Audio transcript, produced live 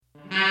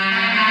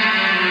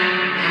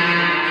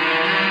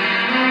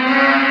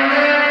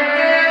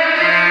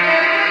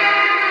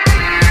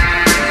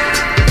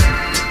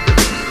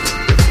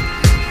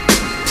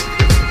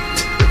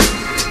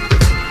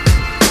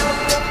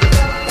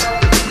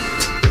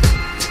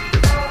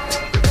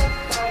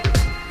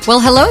Well,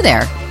 hello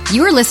there.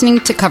 You are listening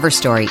to Cover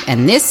Story,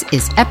 and this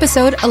is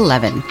episode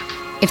 11.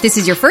 If this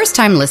is your first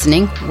time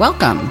listening,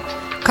 welcome.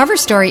 Cover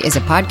Story is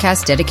a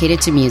podcast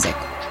dedicated to music.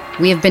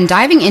 We have been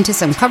diving into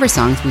some cover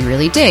songs we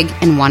really dig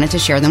and wanted to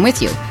share them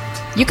with you.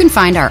 You can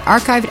find our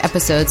archived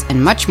episodes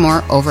and much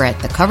more over at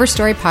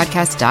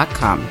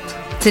thecoverstorypodcast.com.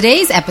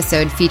 Today's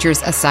episode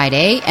features a side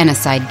A and a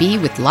side B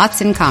with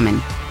lots in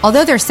common.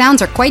 Although their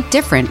sounds are quite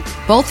different,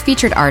 both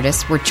featured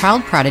artists were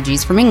child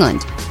prodigies from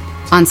England.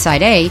 On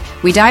side A,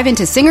 we dive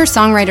into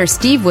singer-songwriter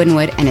Steve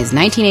Winwood and his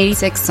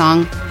 1986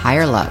 song,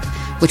 Higher Love,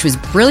 which was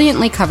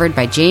brilliantly covered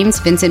by James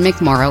Vincent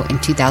McMorrow in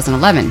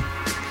 2011.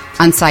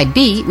 On side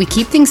B, we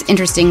keep things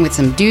interesting with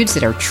some dudes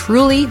that are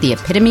truly the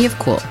epitome of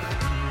cool.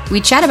 We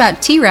chat about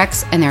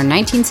T-Rex and their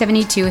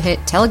 1972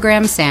 hit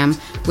Telegram Sam,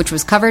 which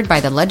was covered by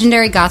the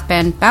legendary goth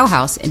band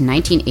Bauhaus in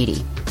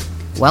 1980.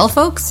 Well,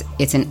 folks,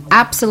 it's an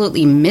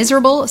absolutely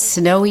miserable,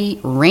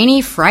 snowy,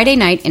 rainy Friday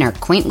night in our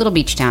quaint little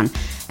beach town.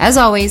 As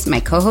always,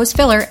 my co-host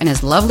Filler and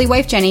his lovely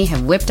wife Jenny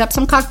have whipped up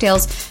some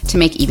cocktails to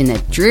make even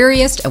the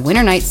dreariest of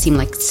winter nights seem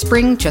like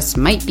spring just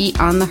might be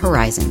on the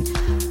horizon.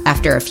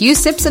 After a few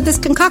sips of this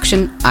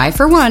concoction, I,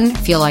 for one,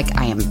 feel like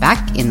I am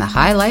back in the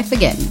high life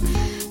again.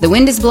 The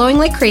wind is blowing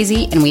like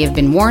crazy, and we have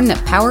been warned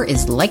that power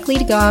is likely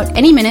to go out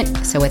any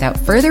minute, so without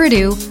further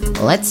ado,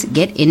 let's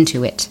get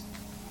into it.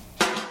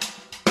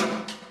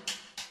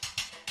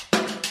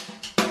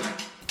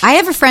 I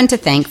have a friend to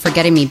thank for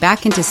getting me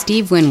back into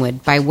Steve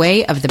Winwood by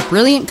way of the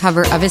brilliant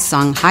cover of his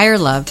song Higher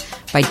Love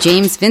by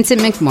James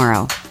Vincent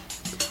McMorrow.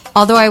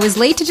 Although I was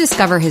late to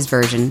discover his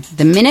version,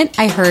 the minute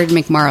I heard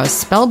McMorrow's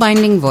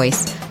spellbinding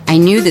voice, I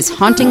knew this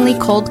hauntingly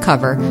cold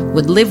cover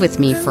would live with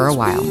me for a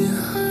while.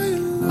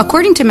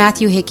 According to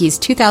Matthew Hickey's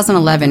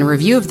 2011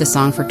 review of the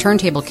song for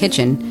Turntable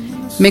Kitchen,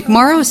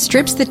 McMorrow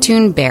strips the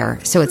tune bare,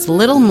 so it's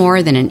little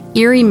more than an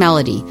eerie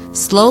melody,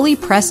 slowly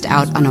pressed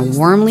out on a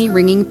warmly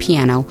ringing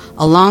piano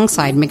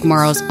alongside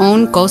McMorrow's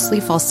own ghostly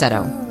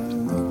falsetto.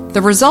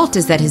 The result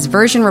is that his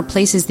version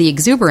replaces the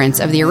exuberance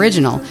of the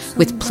original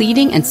with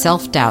pleading and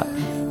self-doubt.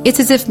 It's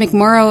as if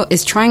McMorrow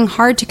is trying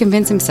hard to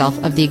convince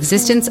himself of the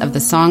existence of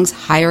the song's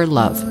higher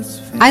love.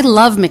 I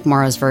love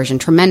McMorrow's version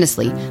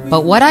tremendously,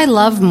 but what I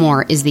love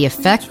more is the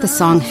effect the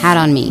song had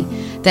on me.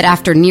 That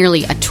after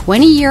nearly a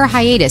 20-year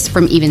hiatus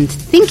from even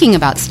thinking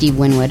about Steve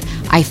Winwood,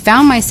 I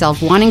found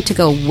myself wanting to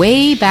go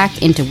way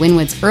back into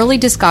Winwood's early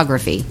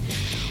discography.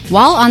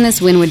 While on this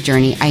Winwood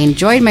journey, I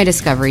enjoyed my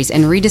discoveries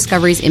and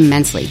rediscoveries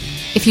immensely.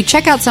 If you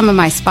check out some of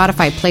my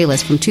Spotify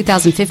playlists from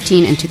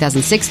 2015 and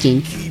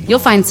 2016, you'll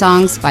find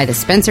songs by the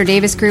Spencer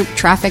Davis Group,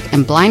 Traffic,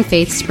 and Blind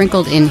Faith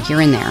sprinkled in here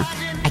and there.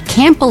 I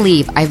can't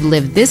believe I've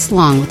lived this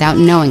long without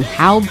knowing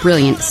how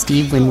brilliant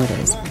Steve Winwood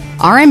is.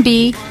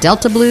 R&B,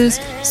 Delta blues,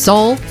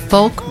 soul,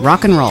 folk,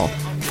 rock and roll.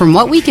 From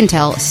what we can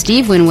tell,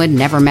 Steve Winwood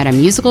never met a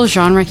musical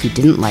genre he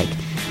didn't like,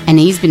 and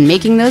he's been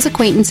making those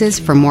acquaintances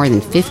for more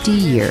than 50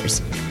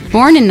 years.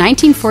 Born in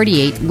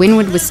 1948,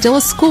 Winwood was still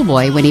a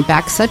schoolboy when he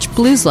backed such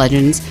blues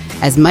legends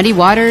as Muddy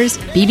Waters,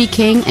 B.B.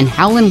 King, and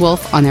Howlin'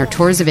 Wolf on their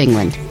tours of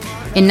England.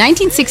 In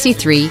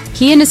 1963,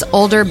 he and his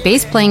older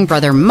bass-playing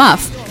brother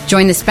Muff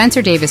joined the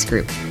Spencer Davis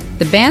Group.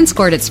 The band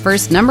scored its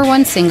first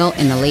 #1 single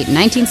in the late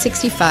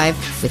 1965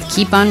 with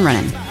Keep On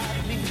Runnin'.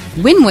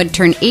 Winwood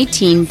turned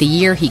 18 the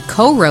year he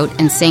co-wrote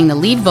and sang the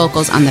lead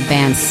vocals on the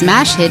band's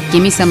smash hit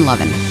Gimme Some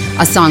Lovin',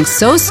 a song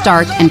so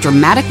stark and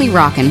dramatically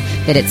rockin'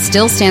 that it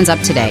still stands up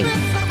today.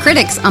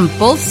 Critics on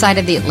both sides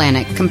of the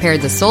Atlantic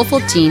compared the soulful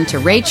teen to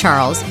Ray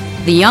Charles.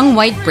 The young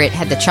white Brit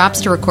had the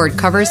chops to record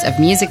covers of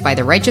music by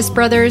the Righteous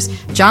Brothers,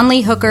 John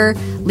Lee Hooker,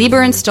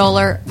 Lieber and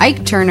Stoller,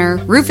 Ike Turner,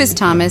 Rufus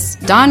Thomas,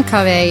 Don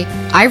Covey,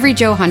 Ivory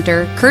Joe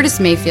Hunter, Curtis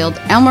Mayfield,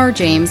 Elmore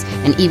James,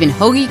 and even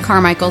Hoagy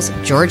Carmichael's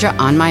Georgia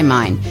on My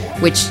Mind,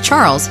 which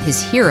Charles,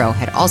 his hero,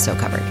 had also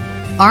covered.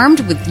 Armed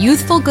with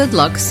youthful good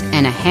looks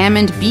and a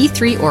Hammond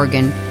B3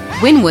 organ,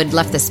 Winwood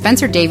left the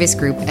Spencer Davis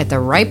Group at the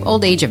ripe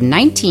old age of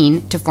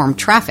 19 to form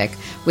Traffic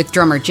with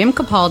drummer Jim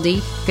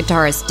Capaldi,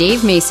 guitarist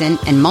Dave Mason,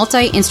 and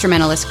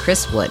multi-instrumentalist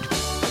Chris Wood.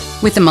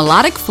 With the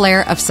melodic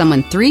flair of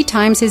someone 3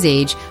 times his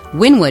age,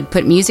 Winwood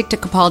put music to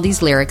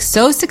Capaldi's lyrics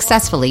so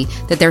successfully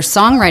that their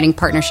songwriting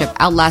partnership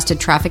outlasted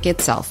Traffic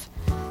itself.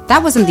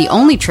 That wasn't the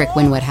only trick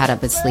Winwood had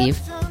up his sleeve.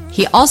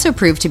 He also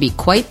proved to be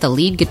quite the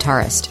lead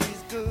guitarist.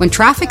 When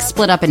Traffic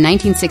split up in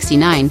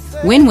 1969,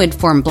 Winwood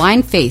formed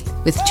Blind Faith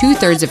with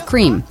 2/3 of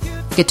Cream.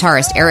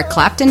 Guitarist Eric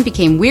Clapton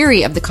became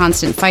weary of the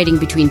constant fighting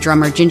between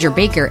drummer Ginger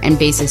Baker and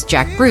bassist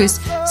Jack Bruce,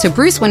 so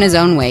Bruce went his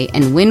own way,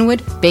 and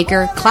Winwood,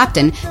 Baker,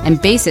 Clapton,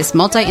 and bassist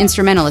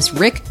multi-instrumentalist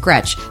Rick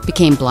Gretsch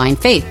became Blind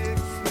Faith.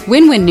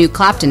 Winwood knew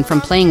Clapton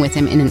from playing with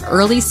him in an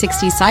early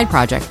 60s side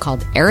project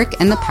called Eric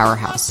and the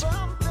Powerhouse.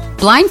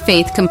 Blind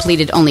Faith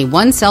completed only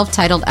one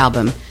self-titled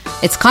album.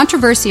 Its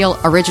controversial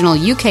original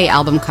UK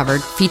album cover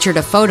featured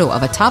a photo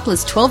of a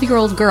topless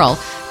 12-year-old girl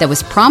that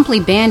was promptly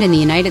banned in the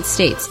United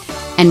States,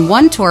 and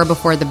one tour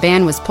before the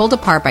band was pulled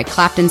apart by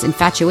Clapton's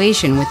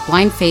infatuation with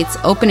Blind Faith's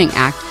opening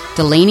act,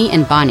 Delaney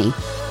and Bonnie.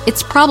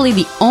 It's probably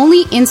the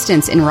only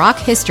instance in rock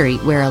history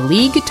where a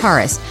lead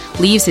guitarist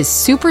leaves his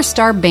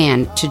superstar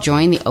band to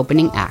join the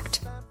opening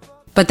act.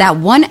 But that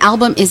one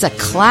album is a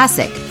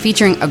classic,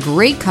 featuring a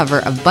great cover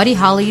of Buddy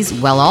Holly's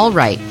Well All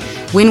Right,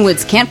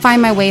 Winwood's Can't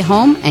Find My Way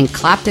Home, and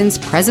Clapton's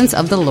Presence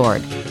of the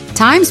Lord.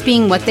 Times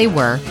being what they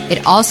were,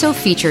 it also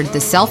featured the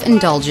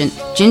self-indulgent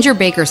Ginger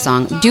Baker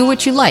song Do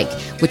What You Like,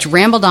 which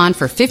rambled on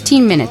for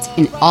 15 minutes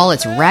in all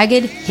its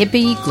ragged,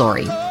 hippie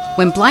glory.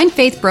 When Blind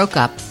Faith broke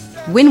up,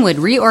 Winwood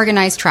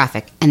reorganized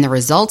Traffic, and the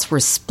results were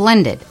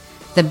splendid.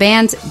 The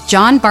band's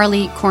John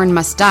Barleycorn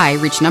Must Die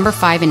reached number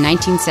 5 in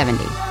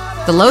 1970.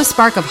 The low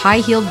spark of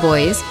High-Heeled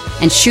Boys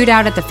and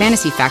Shootout at the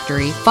Fantasy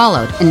Factory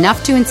followed,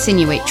 enough to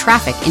insinuate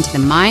Traffic into the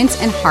minds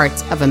and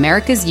hearts of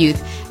America's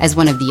youth as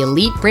one of the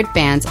elite Brit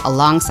bands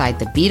alongside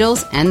the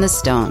Beatles and the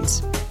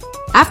Stones.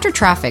 After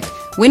Traffic,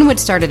 Winwood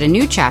started a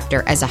new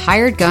chapter as a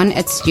hired gun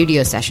at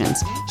studio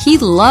sessions. He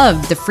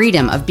loved the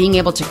freedom of being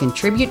able to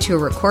contribute to a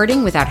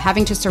recording without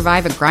having to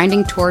survive a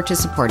grinding tour to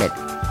support it.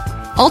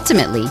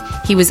 Ultimately,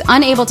 he was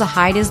unable to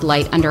hide his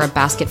light under a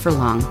basket for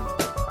long.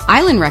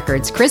 Island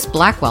Records' Chris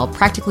Blackwell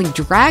practically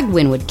dragged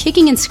Winwood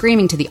kicking and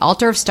screaming to the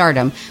altar of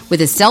stardom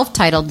with his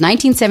self-titled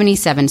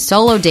 1977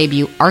 solo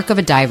debut, Arc of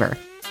a Diver,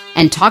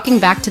 and Talking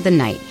Back to the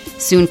Night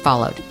soon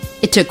followed.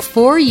 It took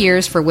 4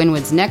 years for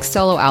Winwood's next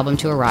solo album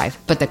to arrive,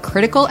 but the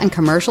critical and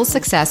commercial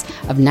success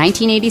of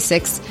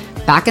 1986,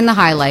 Back in the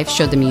High Life,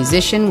 showed the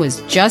musician was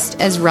just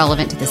as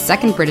relevant to the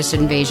second British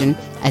invasion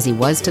as he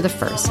was to the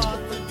first.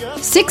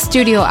 6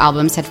 studio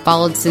albums had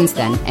followed since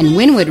then, and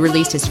Winwood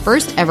released his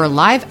first ever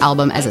live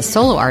album as a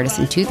solo artist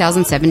in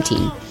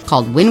 2017,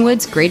 called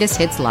Winwood's Greatest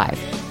Hits Live.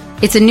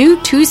 It's a new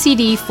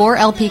 2-CD,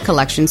 4-LP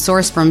collection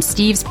sourced from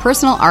Steve's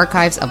personal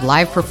archives of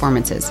live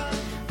performances,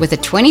 with a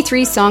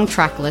 23-song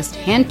track list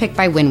handpicked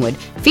by Winwood,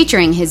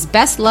 featuring his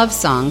best love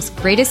songs.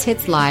 Greatest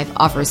Hits Live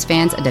offers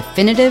fans a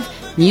definitive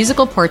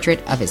musical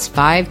portrait of his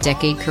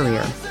 5-decade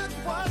career.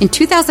 In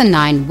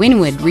 2009,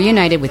 Winwood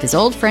reunited with his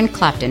old friend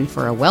Clapton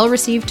for a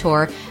well-received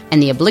tour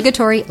and the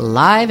obligatory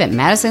Live at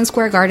Madison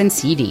Square Garden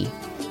CD.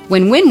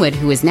 When Winwood,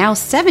 who is now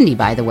 70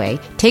 by the way,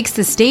 takes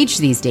the stage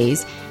these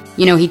days,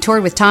 he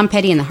toured with Tom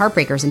Petty and the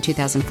Heartbreakers in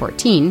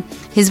 2014,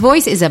 his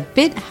voice is a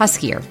bit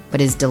huskier, but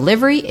his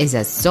delivery is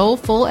as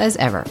soulful as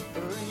ever.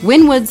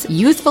 Winwood's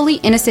youthfully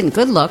innocent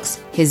good looks,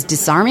 his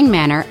disarming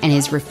manner, and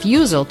his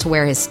refusal to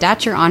wear his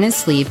stature on his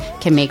sleeve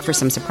can make for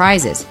some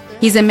surprises.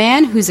 He's a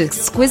man whose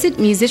exquisite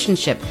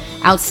musicianship,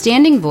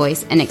 outstanding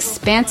voice, and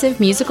expansive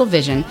musical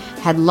vision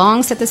had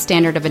long set the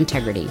standard of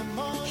integrity.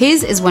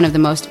 His is one of the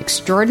most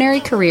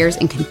extraordinary careers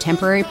in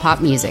contemporary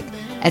pop music.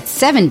 At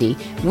 70,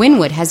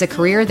 Winwood has a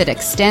career that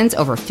extends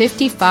over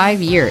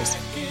 55 years.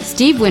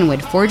 Steve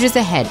Winwood forges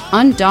ahead,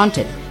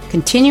 undaunted,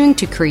 continuing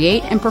to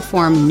create and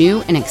perform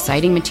new and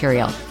exciting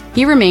material.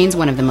 He remains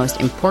one of the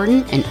most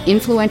important and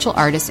influential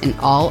artists in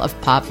all of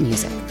pop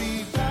music.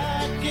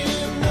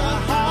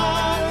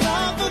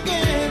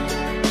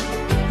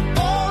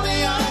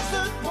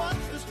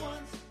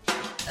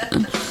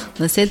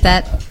 Let's hit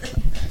that.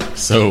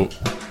 So...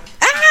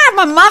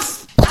 my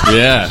muff!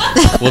 Yeah.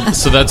 Well,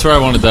 so that's where I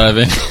want to dive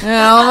in.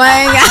 Oh,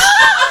 my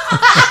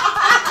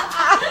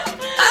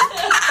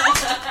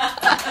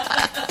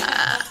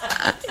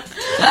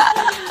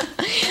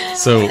God.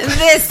 So...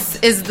 This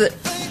is the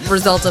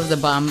result of the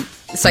bomb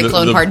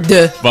cyclone part.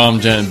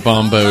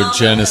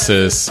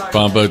 Bombogenesis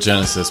part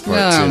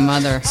 2. Oh,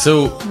 mother.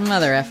 So...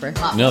 Mother effer.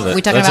 No,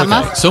 we talking about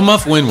Muff? So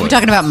Muff Winwood. We're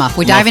talking about Muff.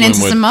 We diving into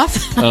some Muff?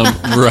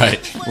 Right.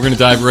 We're going to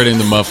dive right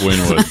into Muff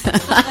Winwood.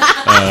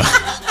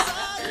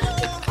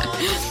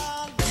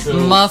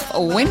 Muff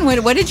Winwood.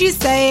 What did you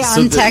say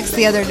on text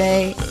the other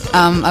day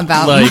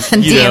about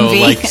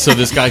DMV? So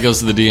this guy goes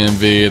to the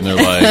DMV and they're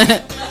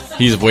like,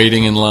 he's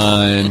waiting in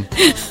line.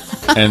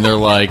 And they're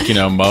like,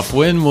 Muff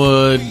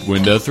Winwood,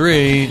 window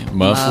 3,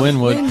 Muff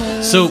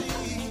Winwood. So,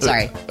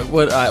 sorry.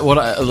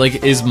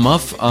 Is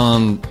Muff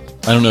on?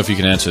 I don't know if you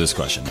can answer this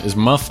question. Is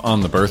Muff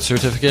on the birth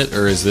certificate,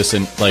 or is this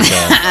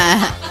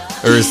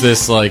or is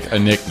this like a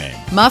nickname?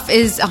 Muff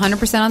is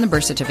 100% on the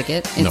birth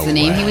certificate. It's the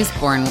name he was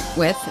born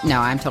with. No,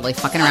 I'm totally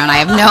fucking around. I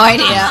have no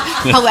idea.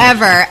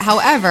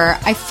 However,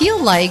 I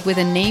feel like with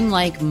a name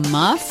like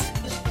Muff,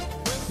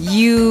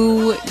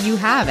 you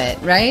have it,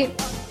 right?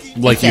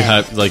 Like you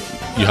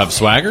have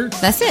swagger?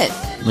 That's it.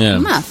 Yeah.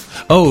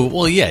 Muff. Oh,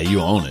 well, yeah, you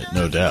own it,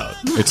 no doubt.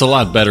 Muff. It's a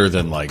lot better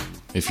than like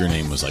if your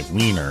name was like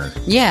Wiener.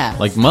 Yeah.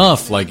 Like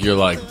Muff, like you're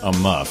like a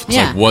muff. It's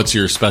like, what's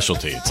your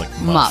specialty? It's like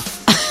Muff.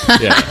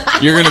 Yeah.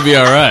 You're going to be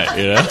all right,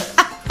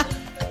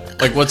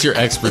 Like, what's your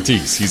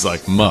expertise? He's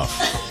like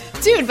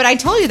Muff. Dude, but I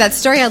told you that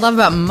story I love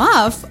about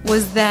Muff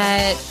was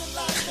that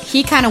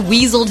he kind of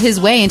weaseled his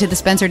way into the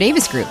Spencer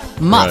Davis group.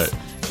 Muff.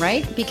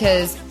 Right?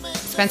 Because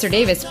Spencer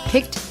Davis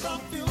picked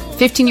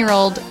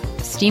 15-year-old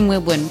Steve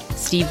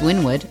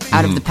Winwood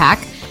out of the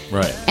pack.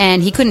 Right.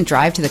 And he couldn't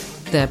drive to the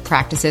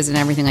practices and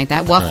everything like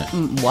that.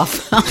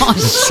 Woof. Oh,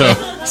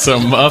 so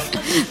Muff.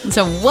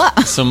 So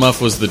what? So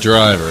Muff was the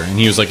driver, and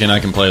he was like, and I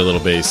can play a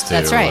little bass too.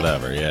 That's right. Or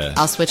whatever, yeah.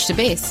 I'll switch to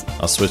bass.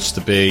 I'll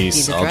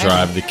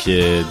drive the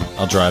kid.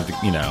 I'll drive the,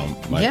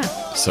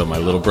 So my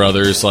little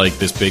brother's like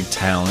this big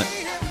talent.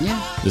 Yeah.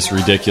 This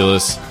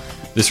ridiculous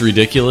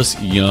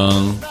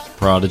young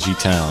prodigy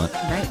talent.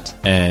 Right.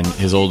 And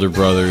his older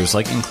brother's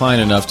like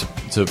inclined enough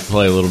to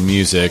play a little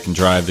music and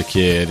drive the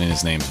kid, and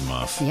his name's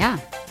Muff. Yeah.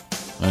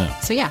 Yeah.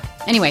 So yeah.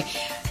 Anyway,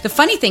 the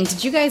funny thing,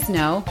 did you guys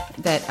know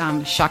that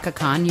Shaka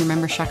Khan, you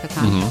remember Shaka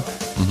Khan?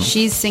 Mm-hmm.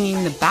 She's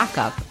singing the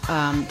backup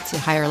to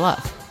Higher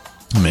Love.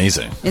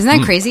 Amazing. Isn't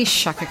that crazy?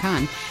 Shaka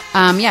Khan.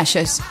 Yeah,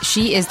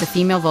 she is the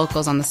female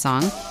vocals on the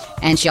song,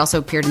 and she also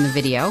appeared in the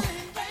video.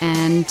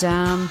 And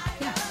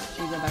yeah,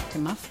 should we go back to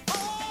Muff?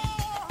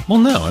 Well,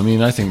 no. I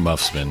mean, I think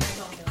Muff's been...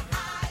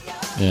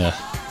 Yeah.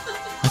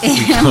 I think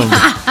we've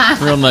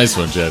come real nice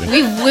one, Jenny.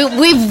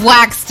 We've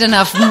waxed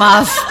enough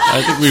Muff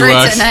I think we for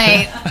waxed.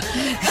 tonight.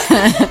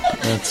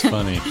 That's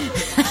funny.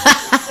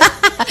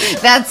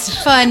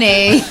 That's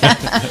funny.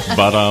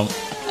 But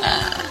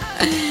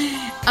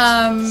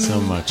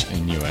so much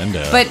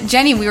innuendo. But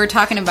Jenny, we were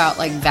talking about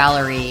like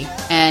Valerie,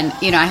 and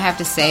you know, I have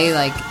to say,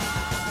 like,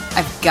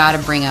 I've got to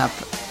bring up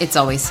It's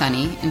Always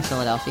Sunny in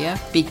Philadelphia,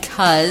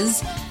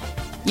 because,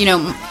 you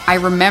know, I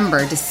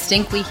remember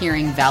distinctly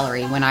hearing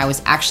Valerie when I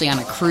was actually on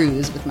a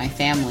cruise with my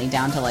family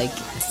down to like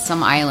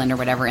some island or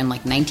whatever in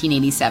like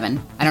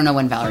 1987. I don't know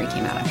when Valerie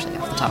came out, actually,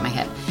 off the top of my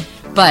head,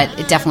 but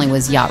it definitely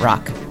was yacht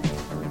rock,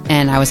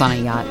 and I was on a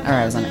yacht, or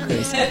I was on a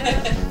cruise.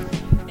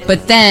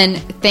 But then,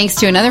 thanks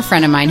to another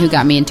friend of mine who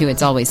got me into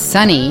It's Always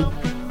Sunny,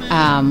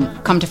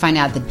 come to find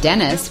out that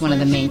Dennis, one of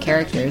the main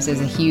characters,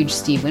 is a huge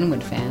Steve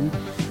Winwood fan.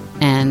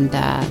 And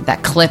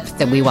that clip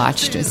that we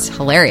watched was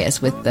hilarious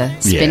with the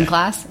spin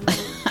class.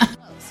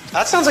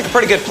 That sounds like a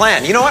pretty good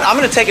plan. You know what? I'm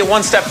going to take it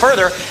one step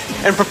further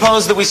and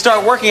propose that we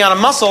start working on a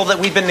muscle that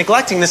we've been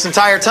neglecting this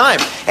entire time.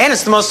 And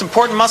it's the most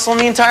important muscle in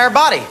the entire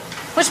body.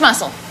 Which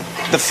muscle?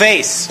 The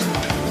face.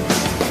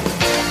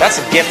 That's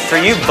a gift for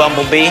you,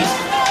 Bumblebee.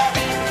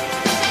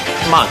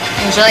 Come on.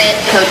 Enjoy it,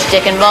 Coach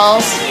Dick and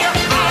Balls.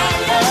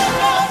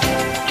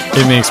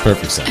 It makes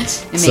perfect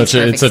sense.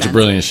 It's such a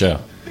brilliant show.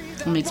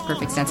 It makes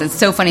perfect sense. It's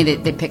so funny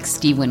that they picked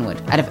Steve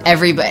Winwood out of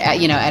everybody,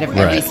 you know, out of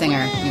every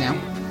singer, you know.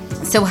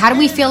 So how do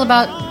we feel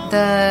about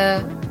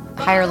the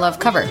Higher Love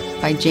cover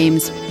by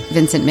James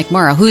Vincent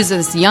McMorrow, who's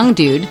this young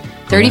dude,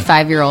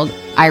 35-year-old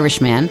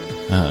Irishman,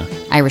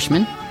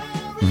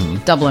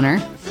 Dubliner.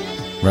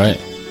 Right.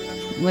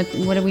 What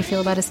do we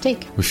feel about his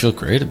take? We feel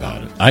great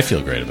about it. I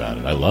feel great about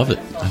it. I love it.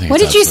 I think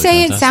What it's did you absolutely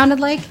say fantastic. it sounded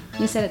like?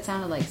 You said it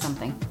sounded like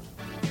something.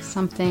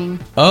 Something.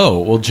 Oh,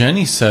 well,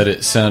 Jenny said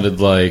it sounded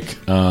like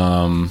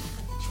a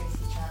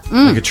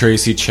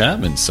Tracy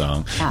Chapman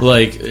song. Ah.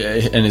 Like,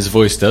 and his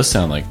voice does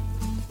sound like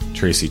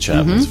Tracy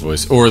Chapman's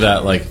voice, or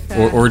that like,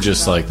 or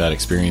just like that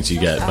experience you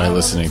get by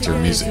listening to her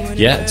music.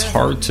 Yeah, it's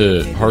hard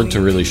to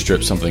really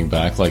strip something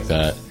back like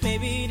that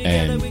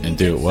and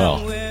do it well.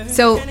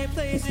 So,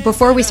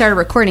 before we started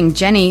recording,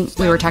 Jenny,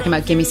 we were talking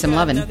about Gimme Some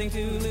Lovin',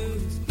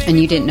 and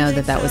you didn't know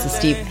that was a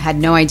Steve, had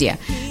no idea.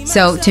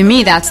 So, to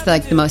me, that's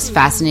the most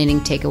fascinating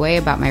takeaway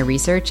about my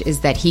research,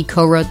 is that he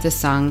co-wrote this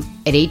song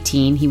at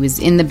 18. He was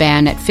in the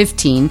band at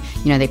 15.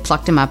 You know, they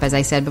plucked him up, as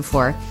I said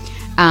before.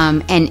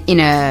 And in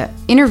an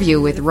interview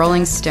with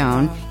Rolling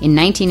Stone in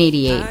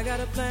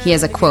 1988, he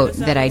has a quote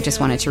that I just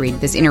wanted to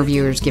read. This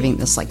interviewer is giving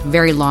this like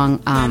very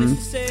long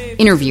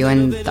interview,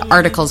 and the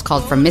article is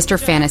called From Mr.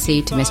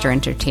 Fantasy to Mr.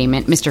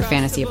 Entertainment. Mr.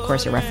 Fantasy, of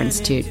course, a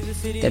reference to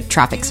the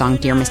Traffic song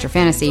Dear Mr.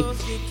 Fantasy.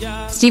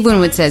 Steve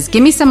Winwood says,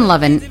 "Gimme Some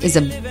Lovin' is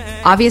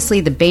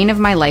obviously the bane of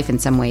my life in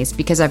some ways,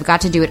 because I've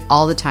got to do it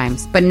all the time.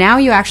 But now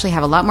you actually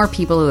have a lot more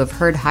people who have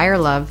heard Higher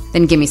Love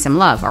than Gimme Some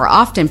Love. Or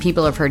often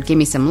people have heard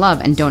Gimme Some Love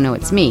and don't know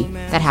it's me.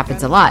 That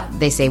happens a lot.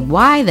 They say,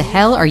 why the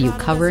hell are you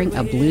covering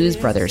a Blues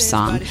Brothers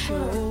song?"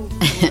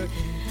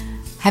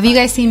 Have you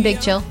guys seen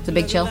Big Chill? The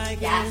Big Chill?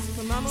 Yes.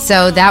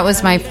 So that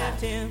was my...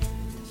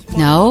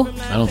 No?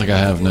 I don't think I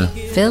have, no.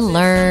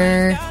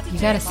 Filler. You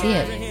gotta see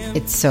it.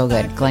 It's so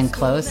good. Glenn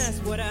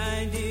Close.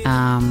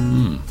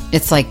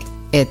 It's like,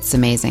 it's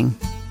amazing.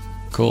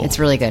 Cool. It's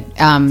really good.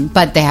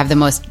 But they have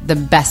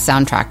the best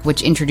soundtrack,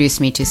 which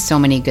introduced me to so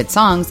many good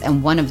songs,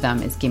 and one of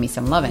them is Gimme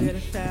Some Lovin'.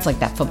 It's like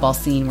that football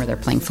scene where they're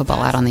playing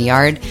football out on the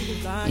yard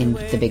in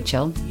The Big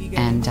Chill.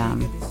 And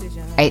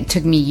it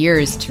took me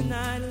years to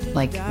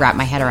like wrap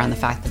my head around the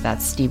fact that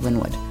that's Steve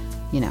Winwood.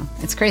 You know,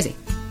 it's crazy.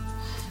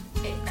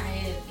 I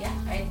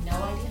had no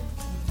idea.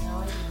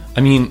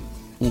 I mean,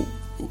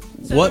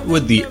 what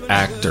would the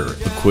actor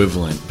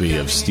equivalent be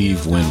of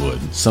Steve Winwood?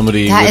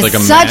 Somebody That with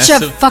is like a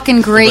such a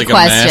fucking great like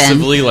question. A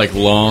massively like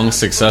long,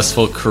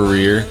 successful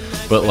career,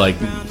 but like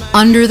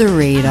Under the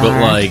radar. but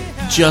like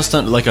just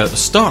like a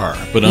star,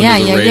 but Yeah,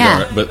 under the yeah, radar,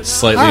 yeah. but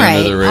slightly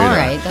under the radar. All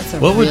right, that's a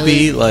what really would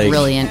be like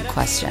brilliant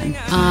question.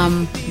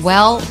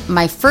 Well,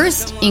 my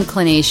first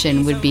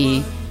inclination would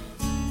be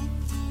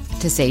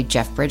to say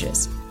Jeff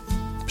Bridges.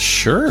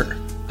 Sure.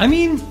 I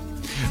mean,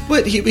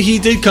 but he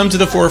did come to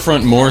the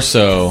forefront more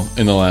so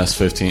in the last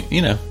 15.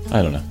 You know,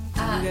 I don't know.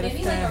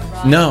 Maybe like a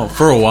rock. No,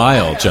 for a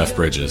while, Jeff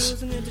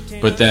Bridges,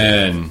 but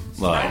then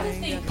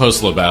like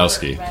post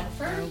Lebowski.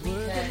 Redford,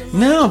 because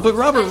No, but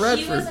Robert he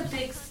Redford. was a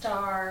big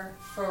star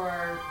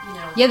for,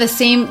 Yeah, the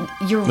same.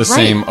 You're The right.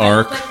 same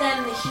arc But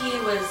then he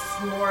was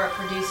more a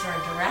producer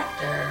and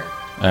director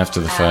after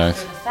the after fact.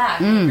 the fact.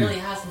 fact, it really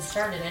hasn't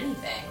started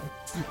anything.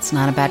 It's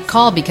not a bad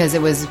call because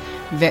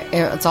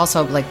it's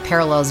also like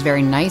parallels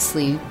very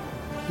nicely,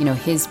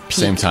 his peak.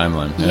 Same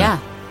timeline. Yeah.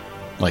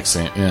 Like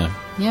same. Yeah.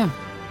 Yeah.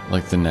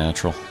 Like The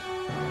Natural.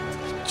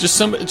 Just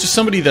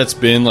somebody that's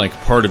been like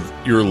part of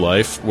your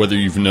life, whether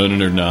you've known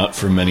it or not,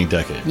 for many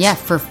decades. Yeah,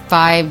 for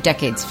 5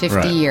 decades,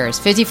 50 years,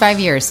 55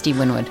 years, Steve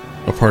Winwood.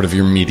 A part of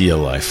your media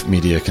life,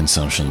 media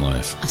consumption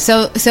life.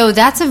 So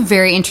that's a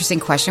very interesting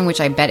question, which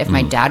I bet if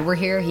my dad were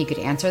here, he could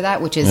answer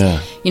that, which is,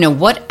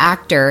 what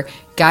actor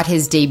got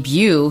his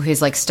debut,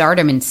 his like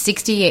stardom in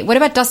 1968? What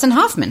about Dustin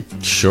Hoffman?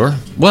 Sure.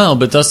 Well,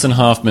 but Dustin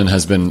Hoffman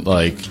has been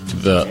like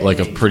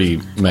a pretty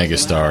mega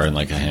star in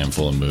like a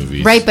handful of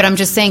movies. Right, but I'm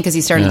just saying because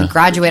he started to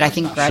Graduate. I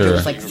think Graduate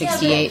was like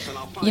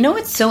 1968. You know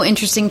what's so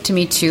interesting to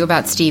me too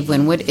about Steve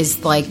Winwood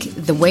is like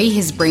the way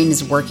his brain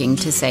is working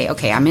to say,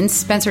 okay, I'm in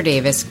Spencer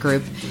Davis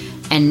group,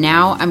 and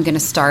now I'm going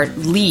to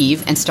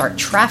leave and start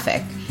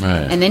Traffic.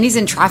 Right. And then he's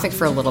in Traffic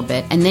for a little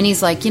bit. And then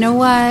he's like, you know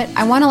what?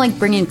 I want to like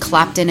bring in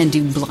Clapton and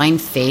do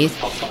Blind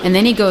Faith. And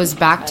then he goes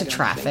back to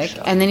Traffic.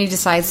 And then he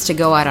decides to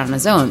go out on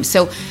his own.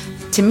 So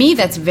to me,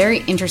 that's very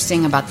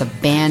interesting about the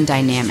band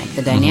dynamic,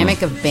 the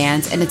dynamic of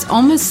bands. And it's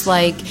almost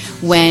like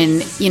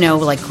when,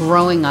 like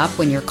growing up,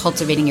 when you're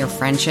cultivating your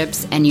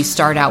friendships and you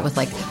start out with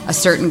like a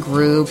certain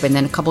group and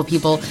then a couple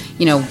people,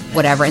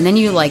 whatever. And then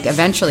you like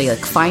eventually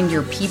like find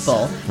your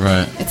people.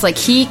 Right. It's like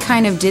he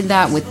kind of did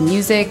that with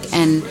music.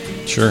 And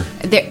sure.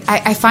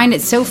 I find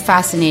it so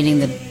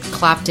fascinating, the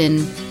Clapton,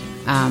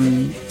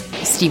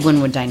 Steve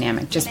Winwood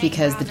dynamic, just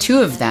because the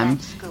two of them,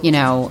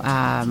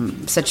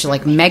 such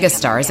like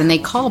megastars, and they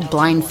call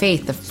Blind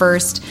Faith the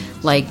first,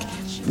 like,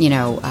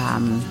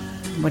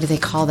 what do they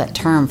call that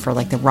term for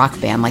like the rock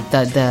band, like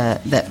the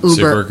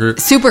Uber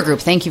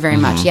supergroup? Thank you very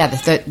much. Yeah,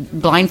 the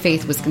Blind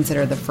Faith was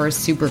considered the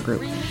first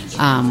supergroup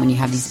when you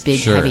have these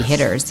big heavy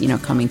hitters,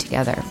 coming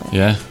together. But,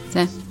 yeah,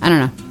 I don't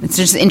know. It's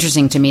just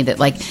interesting to me that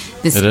like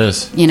this. It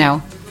is.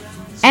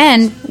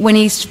 And when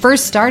he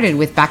first started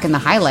with Back in the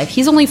High Life,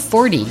 he's only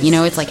 40.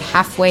 It's like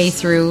halfway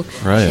through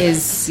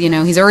his,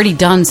 he's already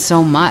done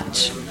so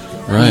much.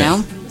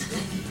 Right.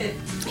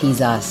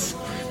 He's us.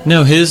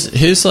 No,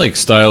 his like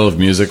style of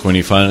music, when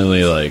he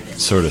finally like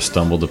sort of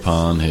stumbled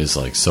upon his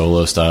like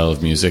solo style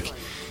of music,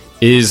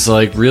 is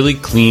like really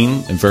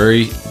clean and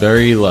very,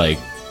 very like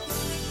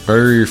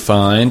very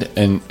refined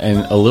and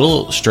a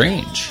little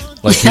strange.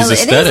 Like his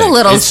aesthetic. It is a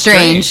little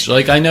strange.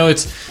 Like I know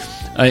it's.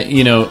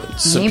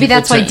 Maybe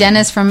that's why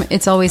Dennis from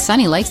It's Always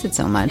Sunny likes it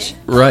so much.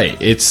 Right.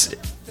 It's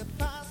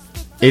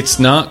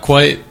not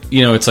quite,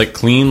 it's like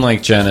clean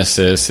like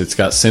Genesis. It's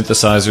got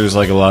synthesizers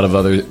like a lot of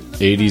other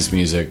 80s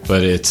music,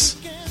 but it's...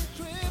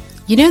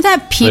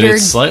 that Peter... But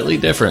it's slightly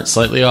different,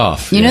 slightly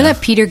off. You know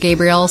that Peter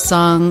Gabriel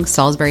song,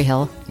 Salisbury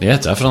Hill? Yeah,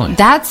 definitely.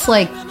 That's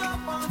like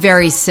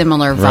very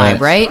similar vibe,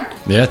 right?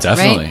 Yeah,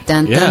 definitely. Right?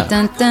 Dun, dun,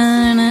 dun,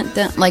 dun, dun,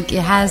 dun. Like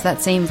it has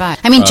that same vibe.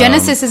 I mean,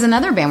 Genesis is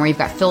another band where you've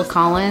got Phil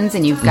Collins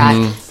and you've got,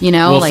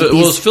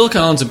 it's Phil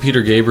Collins and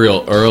Peter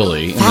Gabriel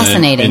early.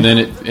 Fascinating.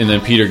 And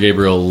then Peter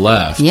Gabriel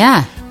left.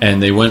 Yeah.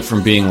 And they went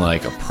from being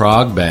like a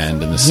prog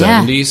band in the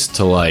 70s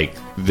to like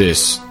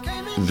this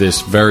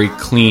very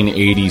clean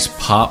 80s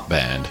pop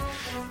band.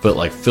 But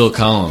like Phil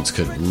Collins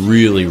could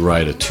really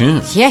write a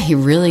tune. Yeah, he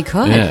really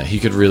could. Yeah, he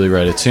could really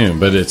write a tune.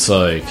 But it's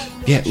like,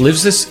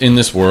 lives in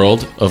this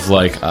world of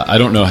like, I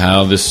don't know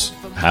how this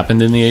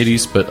happened in the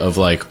 80s, but of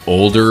like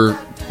older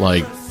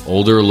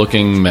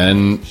looking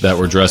men that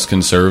were dressed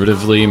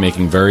conservatively,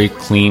 making very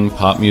clean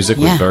pop music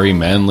with very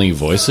manly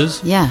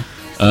voices. Yeah.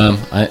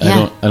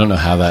 I don't know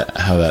how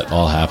that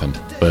all happened,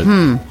 but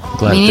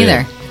glad me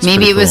neither. It's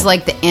maybe it was cool.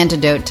 like the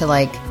antidote to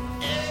like,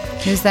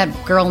 who's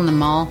that girl in the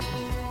mall?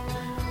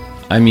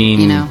 I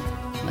mean,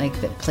 like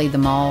that played the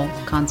mall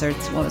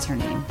concerts. What was her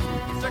name?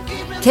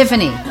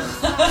 Tiffany.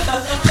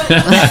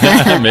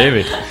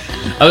 Maybe.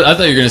 I thought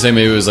you were going to say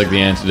maybe it was like the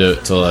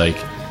antidote to like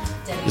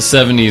the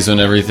 70s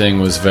when everything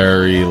was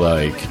very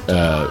like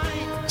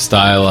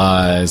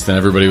stylized and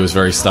everybody was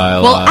very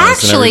stylized. Well,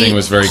 actually, and everything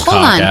was very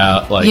cock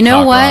out. Like you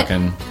know cock what?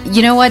 Rockin'.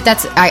 You know what?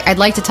 I'd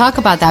like to talk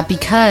about that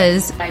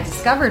because what I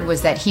discovered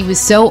was that he was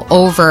so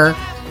over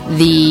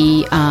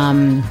the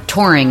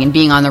touring and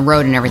being on the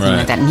road and everything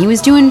like that, and he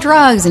was doing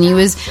drugs and he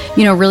was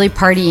really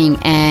partying,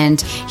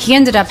 and he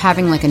ended up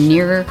having like a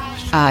near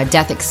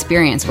death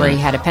experience where he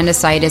had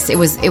appendicitis. It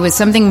was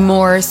something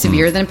more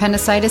severe than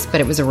appendicitis, but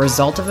it was a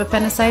result of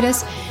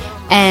appendicitis.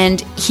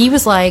 And he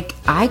was like,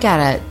 I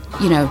gotta,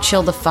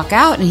 chill the fuck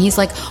out. And he's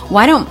like,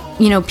 why don't,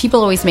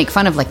 people always make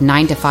fun of like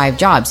 9-to-5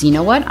 jobs. You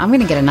know what? I'm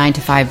going to get a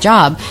 9-to-5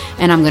 job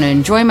and I'm going to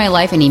enjoy my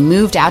life. And he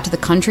moved out to the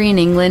country in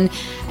England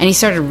and he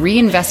started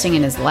reinvesting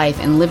in his life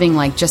and living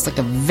like just like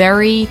a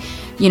very,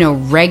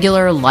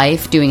 regular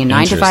life, doing a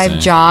 9-to-5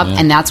 job. Yeah.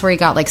 And that's where he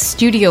got like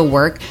studio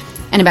work.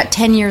 And about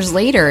 10 years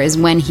later is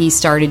when he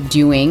started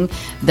doing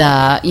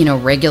the,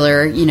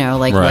 regular,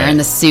 like Right. wearing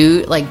the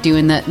suit, like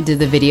doing the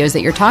videos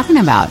that you're talking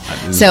about.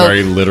 He's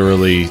very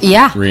literally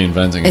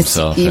reinventing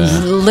himself.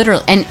 It's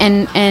literally,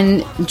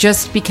 and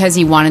just because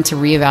he wanted to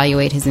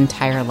reevaluate his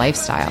entire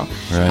lifestyle,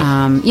 Right.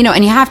 and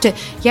you have to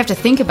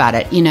think about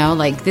it.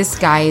 Like this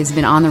guy has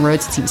been on the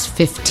road since he was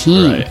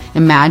 15. Right.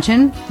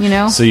 Imagine,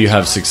 So you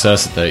have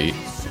success at that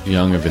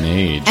young of an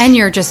age. and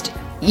you're just.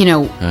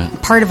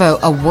 Part of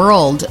a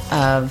world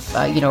of,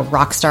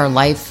 rock star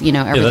life, everything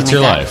that's like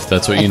your that. life.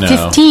 That's what you know.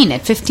 At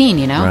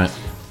 15, Right.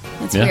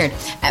 That's Yeah. weird.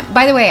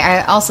 By the way,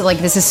 I also,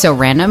 this is so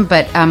random,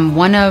 but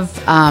one of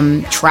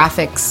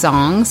Traffic's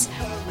songs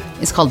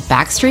is called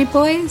Backstreet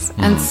Boys.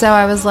 And so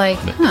I was like,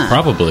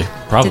 Probably.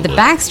 Did the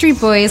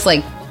Backstreet Boys,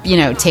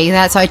 take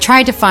that? So I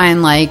tried to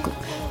find,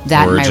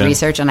 that in my Origin.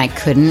 research, and I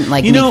couldn't,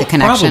 make the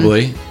connection.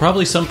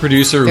 Probably some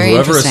producer, Very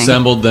whoever interesting.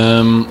 assembled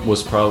them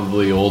was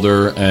probably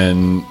older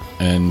and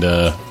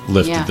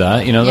lifted Yeah.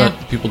 that.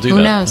 That people do Who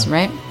that. knows,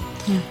 right?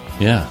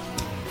 Yeah.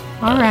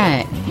 All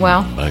right.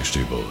 Well,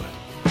 Backstreet Boy.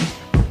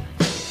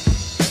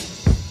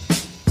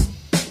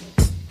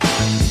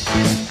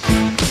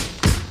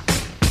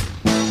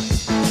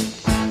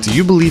 Do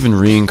you believe in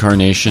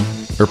reincarnation?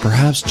 Or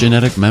perhaps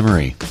genetic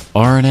memory,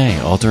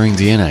 RNA altering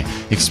DNA,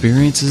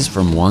 experiences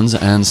from one's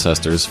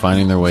ancestors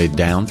finding their way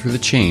down through the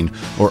chain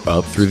or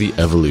up through the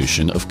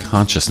evolution of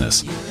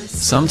consciousness?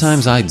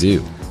 Sometimes I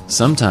do.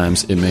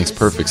 Sometimes it makes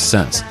perfect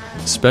sense,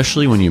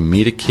 especially when you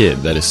meet a kid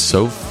that is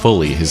so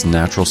fully his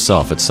natural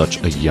self at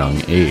such a young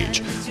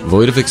age,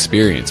 void of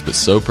experience but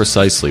so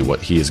precisely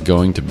what he is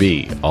going to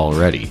be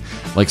already.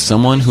 Like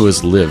someone who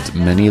has lived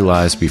many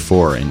lives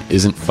before and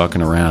isn't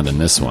fucking around in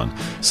this one.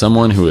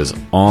 Someone who is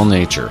all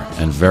nature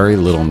and very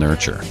little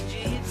nurture.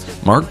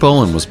 Mark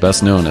Bolan was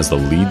best known as the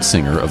lead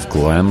singer of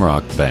glam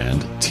rock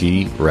band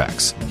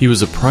T-Rex. He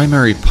was a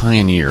primary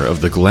pioneer of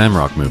the glam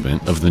rock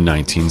movement of the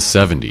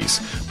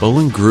 1970s.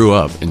 Bolan grew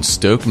up in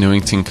Stoke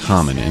Newington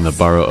Common in the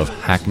borough of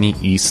Hackney,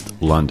 East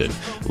London.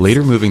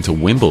 Later moving to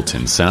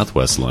Wimbledon,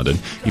 southwest London,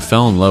 he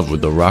fell in love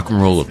with the rock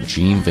and roll of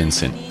Gene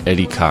Vincent,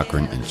 Eddie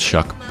Cochran, and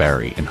Chuck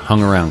Berry, and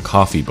hung around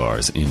coffee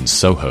bars in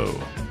Soho.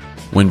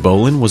 When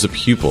Bolan was a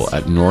pupil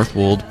at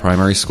Northwold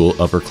Primary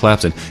School, Upper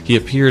Clapton, he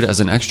appeared as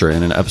an extra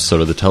in an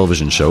episode of the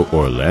television show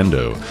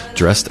Orlando,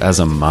 dressed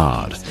as a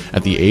mod.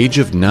 At the age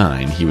of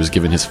 9, he was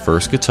given his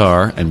first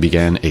guitar and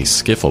began a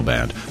skiffle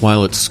band.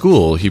 While at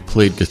school, he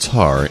played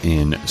guitar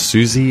in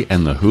Susie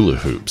and the Hula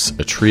Hoops,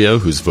 a trio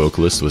whose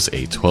vocalist was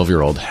a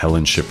 12-year-old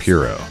Helen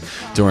Shapiro.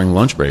 During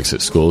lunch breaks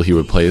at school, he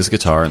would play his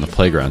guitar in the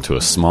playground to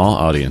a small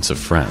audience of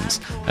friends.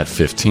 At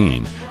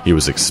 15, he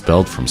was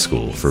expelled from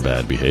school for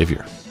bad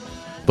behavior.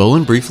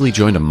 Bolan briefly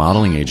joined a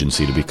modeling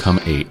agency to become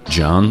a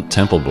John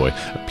Temple boy,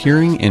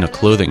 appearing in a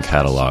clothing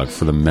catalog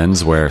for the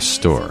menswear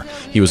store.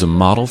 He was a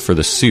model for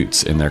the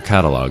suits in their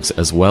catalogs,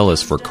 as well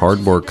as for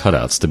cardboard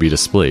cutouts to be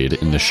displayed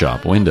in the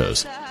shop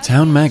windows.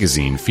 Town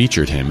magazine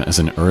featured him as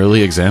an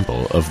early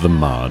example of the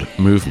mod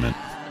movement.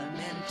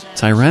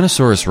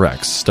 Tyrannosaurus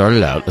Rex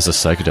started out as a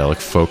psychedelic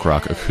folk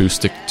rock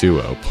acoustic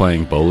duo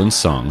playing Bolan's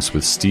songs,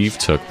 with Steve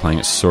Took playing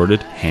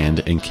assorted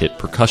hand and kit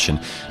percussion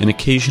and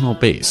occasional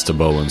bass to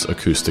Bolan's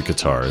acoustic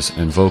guitars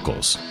and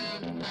vocals.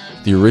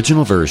 The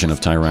original version of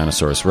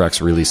Tyrannosaurus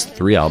Rex released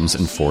 3 albums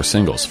and 4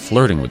 singles,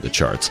 flirting with the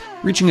charts,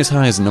 reaching as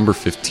high as number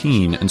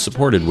 15 and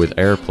supported with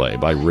airplay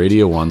by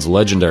Radio 1's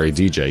legendary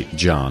DJ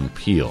John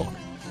Peel.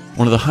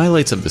 One of the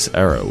highlights of this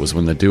era was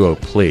when the duo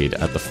played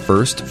at the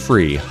first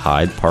free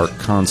Hyde Park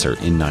concert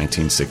in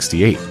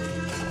 1968.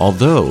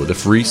 Although the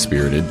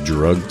free-spirited,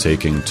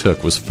 drug-taking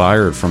Took was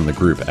fired from the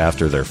group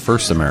after their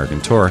first American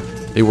tour,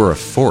 they were a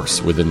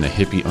force within the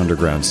hippie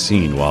underground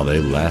scene while they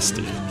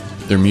lasted.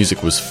 Their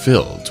music was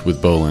filled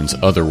with Bolan's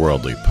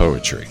otherworldly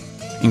poetry.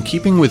 In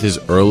keeping with his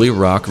early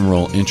rock and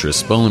roll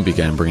interests, Bolan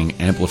began bringing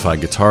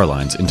amplified guitar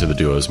lines into the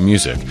duo's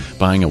music,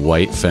 buying a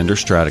white Fender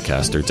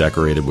Stratocaster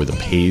decorated with a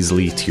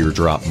paisley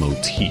teardrop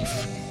motif.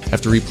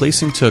 After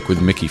replacing Took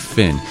with Mickey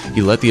Finn,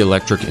 he let the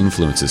electric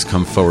influences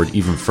come forward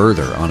even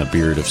further on A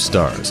Beard of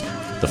Stars,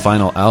 the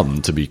final album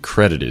to be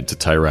credited to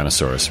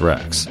Tyrannosaurus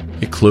Rex.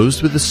 It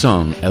closed with the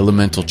song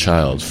Elemental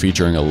Child,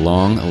 featuring a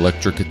long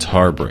electric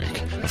guitar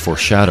break, a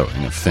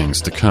foreshadowing of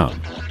things to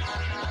come.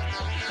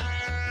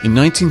 In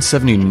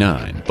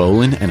 1979,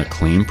 Bolan and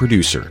acclaimed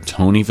producer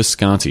Tony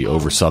Visconti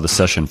oversaw the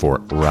session for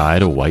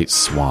Ride a White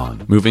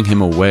Swan, moving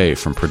him away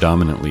from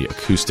predominantly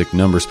acoustic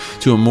numbers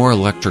to a more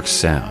electric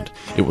sound.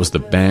 It was the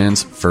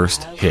band's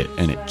first hit,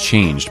 and it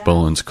changed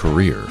Bolan's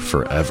career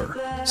forever.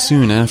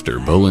 Soon after,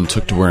 Bolan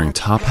took to wearing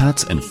top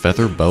hats and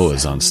feather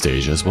boas on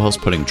stage, as well as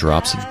putting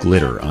drops of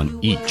glitter on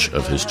each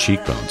of his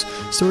cheekbones.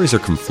 Stories are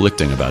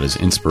conflicting about his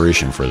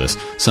inspiration for this.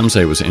 Some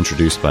say it was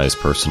introduced by his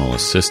personal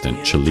assistant,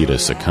 Chalita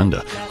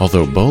Secunda,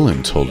 although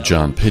Bolan told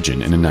John Pidgeon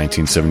in a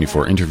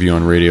 1974 interview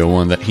on Radio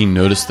 1 that he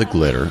noticed the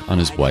glitter on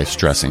his wife's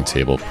dressing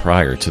table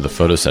prior to the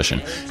photo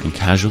session and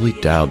casually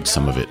dabbed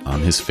some of it on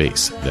his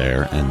face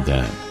there and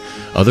then.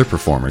 Other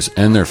performers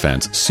and their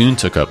fans soon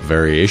took up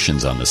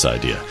variations on this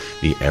idea.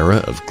 The era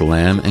of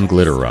glam and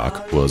glitter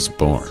rock was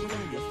born.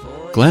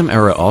 Glam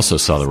era also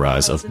saw the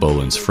rise of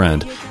Bolan's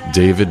friend,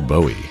 David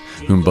Bowie,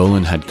 whom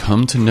Bolan had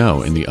come to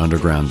know in the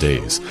underground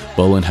days.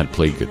 Bolan had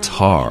played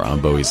guitar on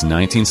Bowie's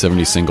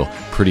 1970 single,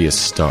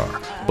 Prettiest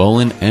Star.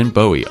 Bolan and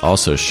Bowie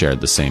also shared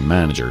the same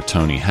manager,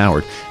 Tony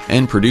Howard,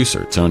 and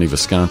producer, Tony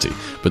Visconti,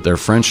 but their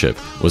friendship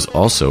was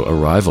also a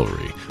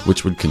rivalry,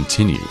 which would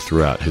continue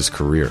throughout his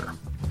career.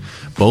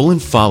 Bolan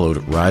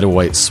followed Ride a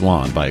White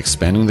Swan by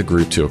expanding the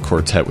group to a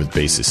quartet with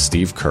bassist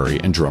Steve Curry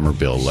and drummer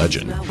Bill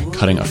Legend,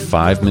 cutting a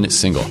 5-minute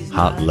single,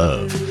 Hot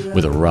Love,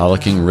 with a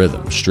rollicking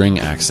rhythm, string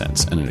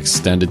accents, and an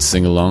extended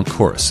sing-along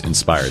chorus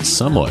inspired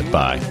somewhat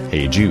by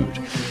Hey Jude.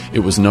 It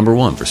was number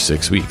 1 for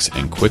 6 weeks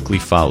and quickly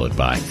followed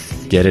by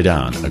Get It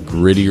On, a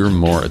grittier,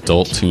 more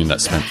adult tune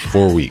that spent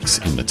 4 weeks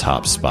in the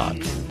top spot.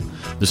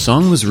 The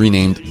song was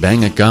renamed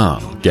Bang a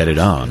Gong, Get It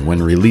On,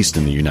 when released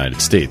in the United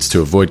States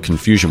to avoid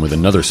confusion with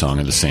another song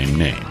of the same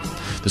name.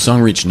 The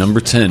song reached number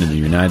 10 in the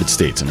United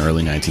States in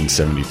early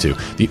 1972,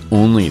 the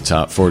only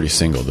top 40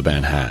 single the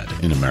band had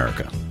in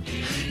America.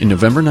 In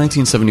November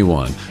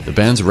 1971, the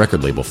band's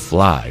record label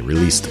Fly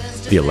released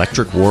the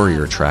Electric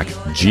Warrior track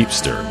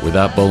Jeepster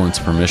without Bolan's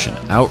permission.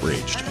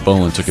 Outraged,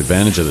 Bolan took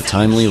advantage of the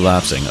timely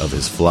lapsing of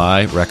his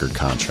Fly record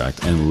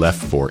contract and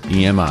left for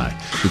EMI,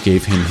 who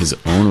gave him his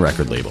own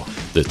record label,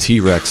 the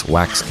T-Rex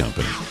Wax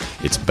Company.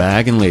 Its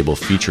bag and label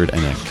featured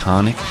an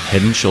iconic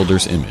Head &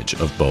 Shoulders image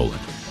of Bolan.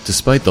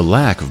 Despite the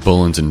lack of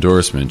Bolan's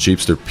endorsement,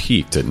 Jeepster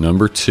peaked at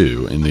number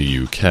 2 in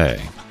the UK.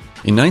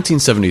 In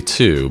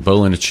 1972,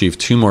 Bolan achieved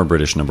 2 more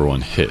British number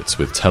 1 hits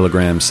with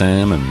Telegram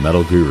Sam and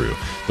Metal Guru,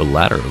 the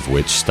latter of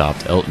which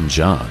stopped Elton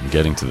John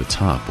getting to the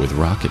top with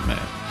Rocket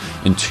Man,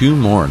 and 2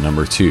 more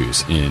number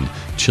 2s in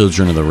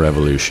Children of the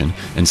Revolution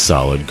and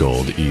Solid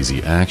Gold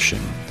Easy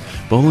Action.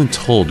 Bolan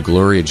told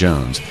Gloria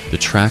Jones the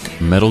track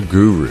Metal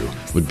Guru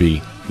would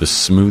be the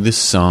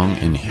smoothest song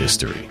in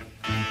history.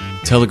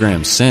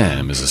 Telegram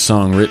Sam is a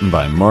song written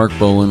by Mark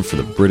Bolan for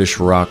the British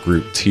rock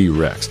group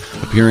T-Rex,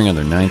 appearing on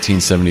their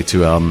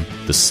 1972 album,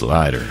 The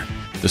Slider.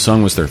 The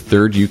song was their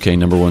 3rd UK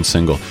number 1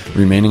 single,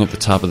 remaining at the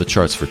top of the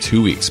charts for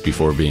 2 weeks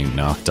before being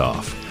knocked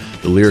off.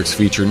 The lyrics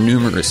feature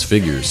numerous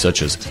figures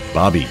such as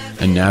Bobby,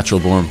 a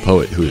natural-born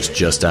poet who is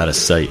just out of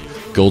sight,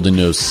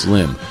 Golden-Nosed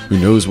Slim, who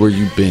knows where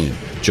you've been,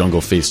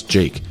 Jungle-Faced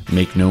Jake,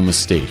 make no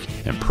mistake,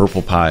 and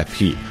Purple Pie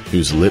Pete,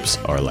 whose lips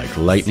are like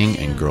lightning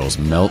and girls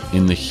melt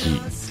in the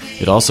heat.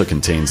 It also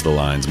contains the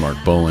lines Mark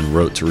Bolan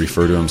wrote to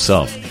refer to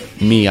himself.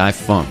 Me, I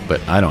funk, but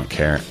I don't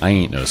care. I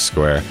ain't no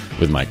square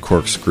with my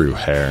corkscrew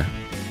hair.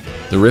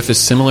 The riff is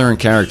similar in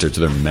character to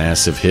their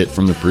massive hit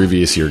from the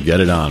previous year, Get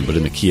It On, but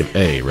in the key of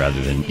A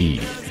rather than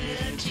E.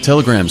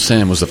 Telegram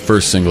Sam was the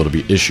first single to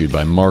be issued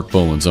by Mark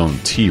Bolan's own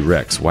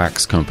T-Rex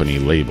Wax Company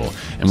label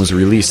and was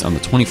released on the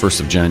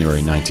 21st of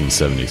January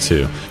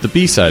 1972. The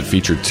B-side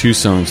featured 2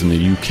 songs in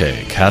the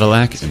UK,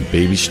 Cadillac and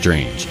Baby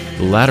Strange,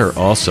 the latter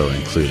also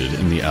included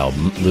in the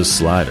album The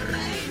Slider.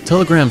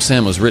 Telegram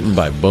Sam was written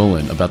by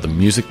Bolan about the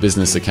music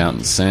business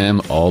accountant Sam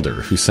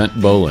Alder, who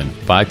sent Bolan,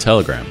 by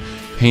telegram,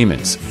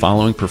 payments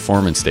following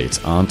performance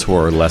dates on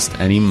tour lest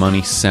any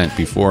money sent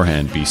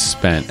beforehand be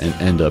spent and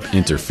end up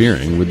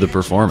interfering with the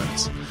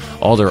performance.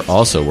 Alder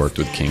also worked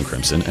with King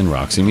Crimson and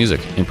Roxy Music,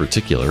 in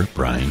particular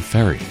Brian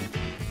Ferry.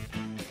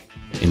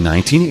 In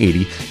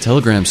 1980,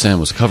 Telegram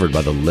Sam was covered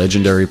by the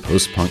legendary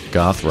post-punk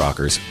goth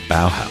rockers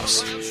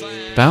Bauhaus.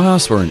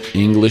 Bauhaus were an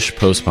English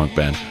post-punk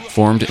band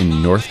formed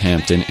in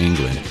Northampton,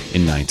 England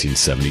in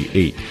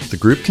 1978. The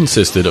group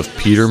consisted of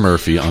Peter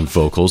Murphy on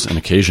vocals and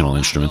occasional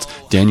instruments,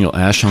 Daniel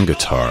Ash on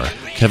guitar,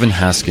 Kevin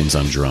Haskins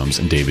on drums,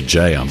 and David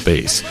J. on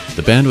bass.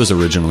 The band was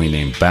originally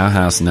named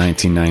Bauhaus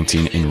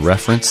 1919 in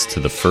reference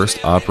to the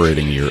first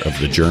operating year of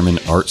the German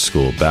art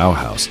school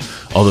Bauhaus,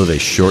 although they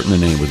shortened the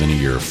name within a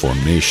year of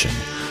formation.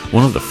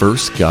 One of the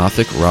first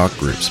gothic rock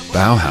groups,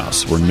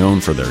 Bauhaus were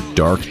known for their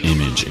dark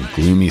image and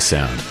gloomy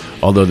sound,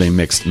 although they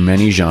mixed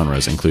many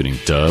genres including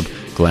dub,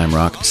 glam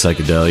rock,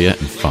 psychedelia,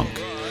 and funk.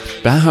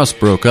 Bauhaus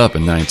broke up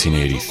in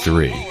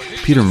 1983.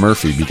 Peter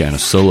Murphy began a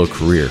solo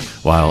career,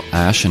 while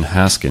Ash and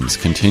Haskins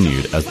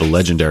continued as the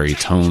legendary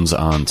Tones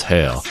on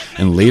Tail,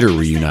 and later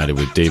reunited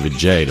with David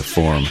J. to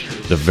form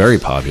the very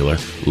popular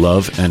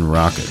Love and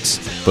Rockets.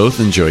 Both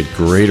enjoyed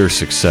greater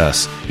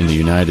success in the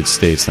United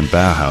States than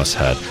Bauhaus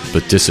had,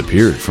 but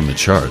disappeared from the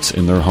charts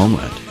in their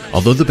homeland.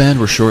 Although the band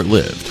were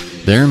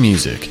short-lived, their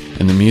music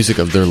and the music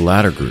of their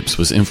latter groups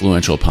was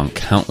influential upon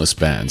countless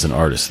bands and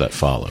artists that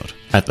followed.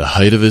 At the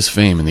height of his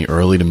fame in the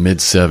early to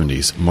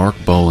mid-70s, Mark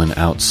Bolan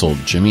outsold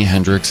Jimi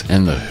Hendrix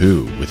and The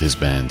Who with his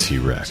band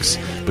T-Rex.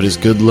 But his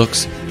good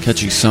looks,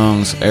 catchy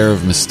songs, air of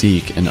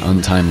mystique, and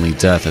untimely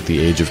death at the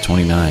age of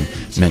 29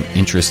 meant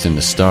interest in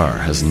the star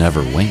has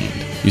never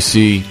waned. You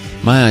see,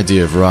 my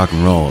idea of rock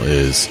and roll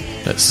is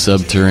that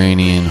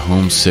subterranean,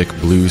 homesick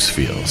blues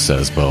feel,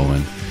 says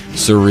Bolan.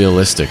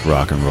 Surrealistic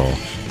rock and roll.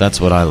 That's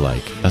what I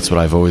like. That's what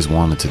I've always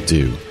wanted to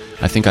do.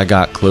 I think I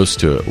got close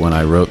to it when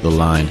I wrote the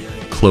line,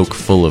 "Cloak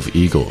full of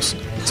eagles."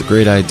 It's a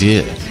great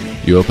idea.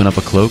 You open up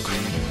a cloak,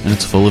 and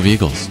it's full of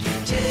eagles.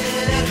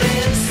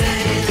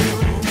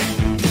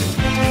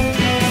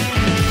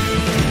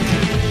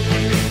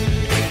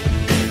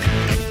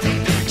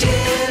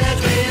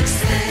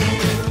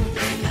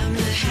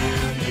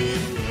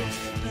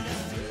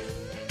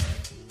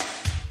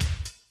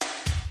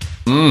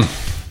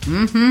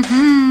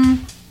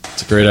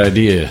 It's a great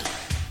idea.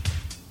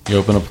 You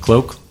open up a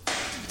cloak,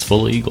 it's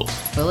full of eagles.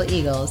 Full of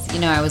eagles. You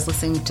know, I was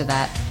listening to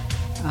that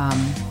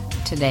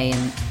today in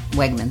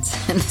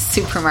Wegmans in the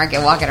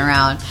supermarket, walking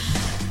around,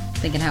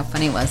 thinking how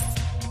funny it was.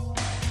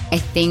 I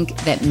think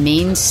that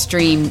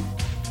mainstream,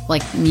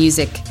 like,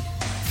 music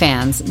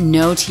fans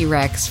know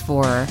T-Rex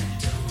for,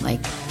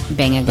 like,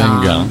 Bang a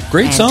Gong.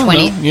 Great song,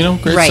 though. You know,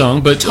 great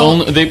song. But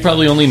they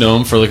probably only know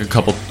him for, like, a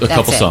couple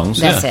songs.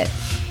 That's it.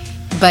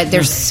 But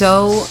there's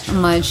so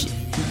much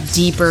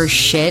deeper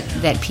shit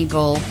that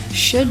people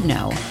should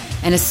know.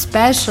 And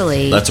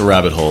especially... That's a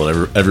rabbit hole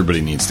that everybody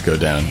needs to go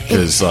down.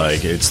 Because,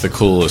 like, it's the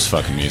coolest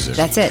fucking music.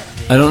 That's it.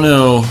 I don't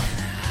know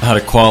how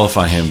to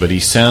qualify him, but he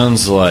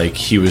sounds like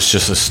he was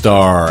just a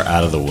star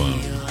out of the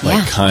womb.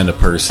 Like, kind of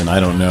person. I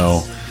don't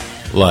know,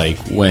 like,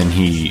 when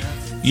he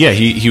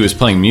was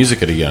playing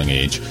music at a young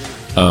age,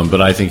 but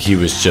I think he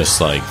was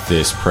just, like,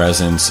 this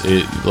presence.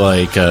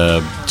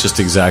 Just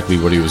exactly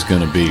what he was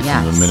going to be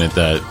from the minute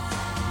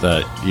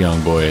that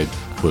young boy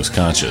was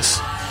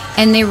conscious.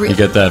 And you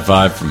get that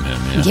vibe from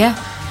him.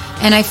 Yeah.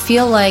 And I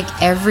feel like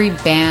every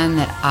band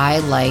that I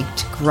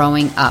liked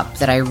growing up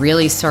that I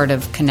really sort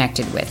of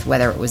connected with,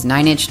 whether it was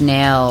Nine Inch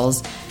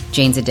Nails,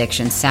 Jane's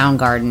Addiction,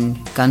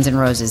 Soundgarden, Guns N'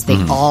 Roses,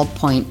 they all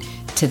point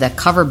to the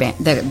cover band,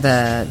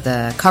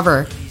 the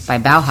cover by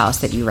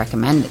Bauhaus that you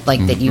recommended,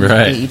 like that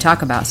you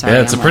talk about. Sorry,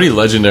 it's a pretty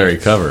legendary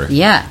cover.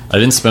 Yeah, I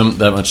didn't spend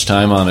that much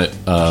time on it.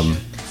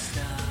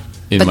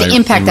 But the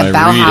impact that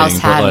Bauhaus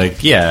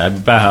had,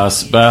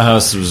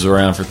 Bauhaus was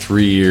around for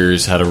 3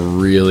 years, had a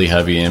really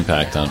heavy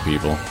impact on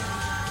people.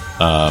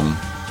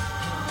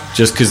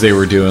 Just because they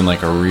were doing,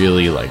 like, a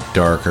really, like,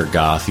 darker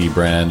gothy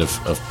brand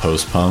of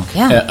post-punk.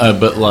 Yeah.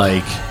 But,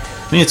 like,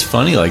 I mean, it's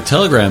funny, like,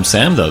 Telegram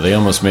Sam, though, they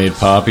almost made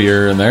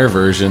poppier in their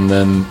version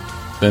than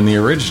the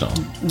original.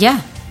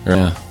 Yeah.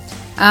 Yeah.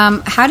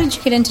 How did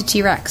you get into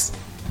T-Rex?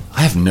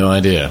 I have no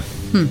idea.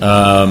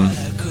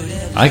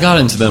 I got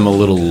into them a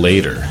little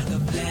later.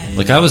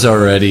 Like, I was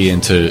already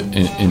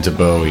into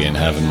Bowie and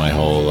having my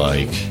whole,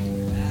 like,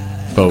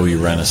 Bowie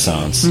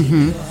renaissance.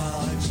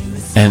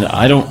 And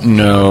I don't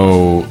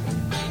know.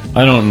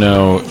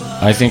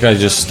 I think I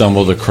just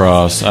stumbled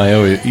across. I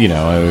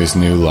always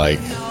knew, like,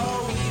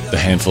 the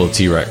handful of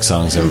T-Rex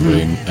songs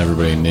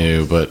everybody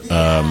knew, but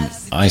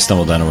I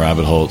stumbled down a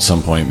rabbit hole at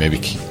some point. Maybe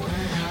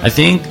I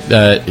think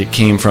that it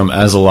came from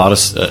as a lot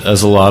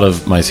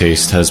of my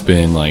taste has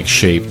been, like,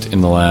 shaped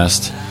in the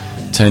last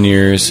 10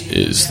 years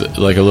is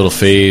like a little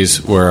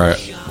phase where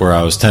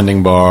I was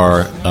tending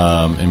bar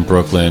in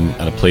Brooklyn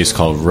at a place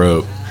called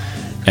Rope,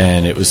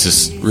 and it was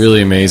this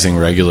really amazing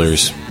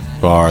regulars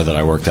bar that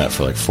I worked at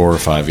for like 4 or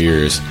 5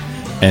 years,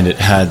 and it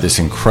had this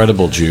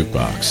incredible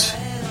jukebox.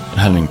 It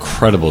had an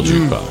incredible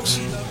jukebox,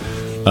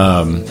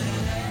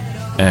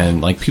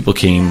 and like people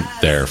came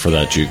there for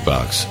that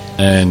jukebox,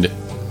 and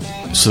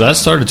so that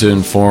started to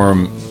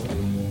inform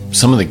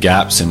some of the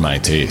gaps in my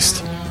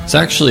taste.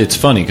 It's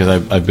funny because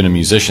I've been a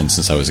musician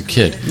since I was a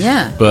kid.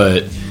 Yeah.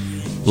 But,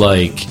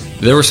 like,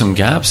 there were some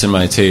gaps in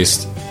my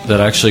taste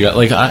that actually got,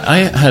 like,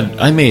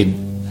 I made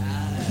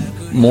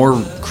more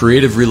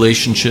creative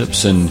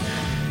relationships and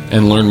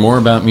learned more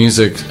about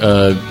music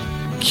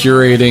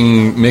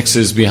curating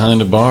mixes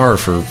behind a bar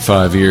for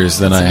 5 years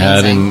than I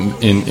had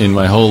in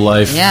my whole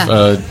life.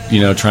 Yeah.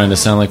 Trying to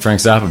sound like Frank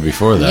Zappa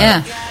before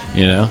that.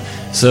 Yeah.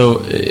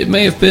 So it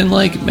may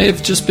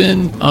have just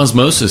been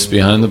osmosis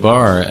behind the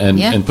bar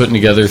and putting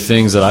together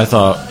things that I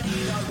thought,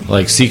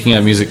 like, seeking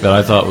out music that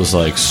I thought was,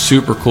 like,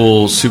 super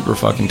cool, super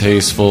fucking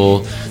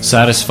tasteful,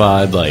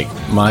 satisfied, like,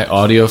 my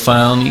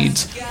audiophile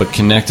needs, but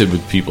connected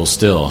with people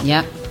still.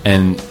 Yep.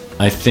 And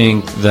I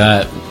think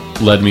that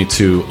led me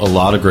to a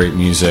lot of great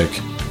music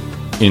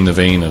in the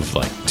vein of,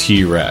 like,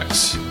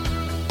 T-Rex,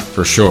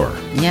 for sure.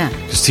 Yeah.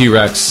 Because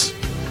T-Rex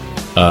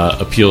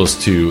appeals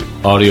to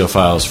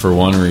audiophiles for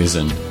one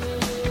reason,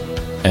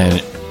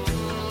 and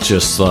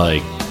just,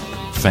 like,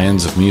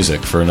 fans of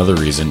music for another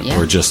reason,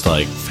 or just,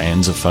 like,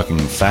 fans of fucking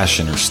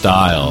fashion or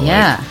style.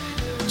 Yeah.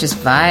 Like, just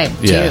vibe,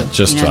 too. Yeah,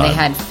 just vibe. They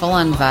had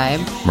full-on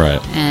vibe. Right.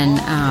 And,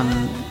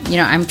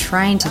 I'm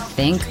trying to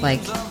think,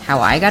 like, how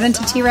I got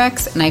into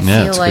T-Rex, and I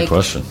feel it's like... a good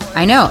question.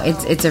 I know.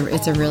 It's a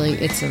really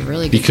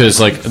good because,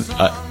 question.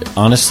 like,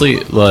 honestly,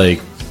 like,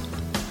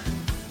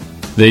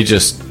 they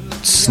just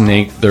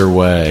snaked their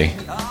way.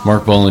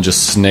 Mark Bolan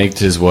just snaked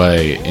his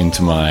way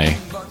into my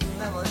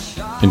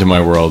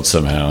world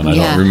somehow, and I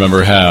don't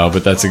remember how,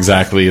 but that's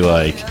exactly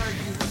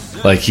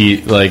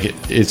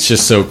it's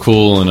just so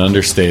cool and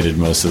understated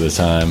most of the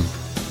time,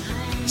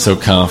 so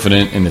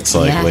confident, and it's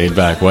like laid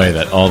back way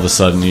that all of a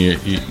sudden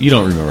you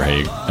don't remember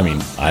I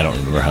don't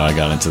remember how I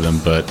got into them,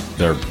 but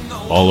they're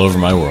all over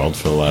my world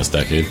for the last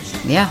decade.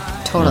 Yeah,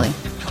 totally.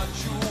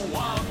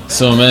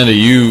 So Amanda,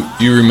 you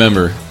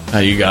remember how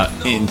you got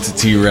into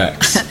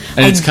T-Rex,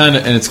 and it's kind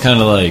of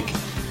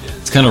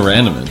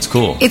random. It's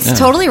cool. It's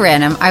totally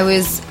random.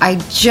 I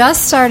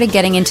just started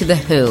getting into The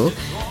Who.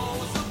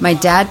 My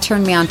dad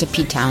turned me on to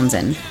Pete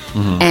Townsend,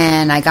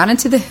 and I got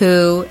into The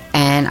Who,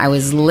 and I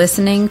was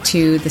listening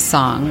to the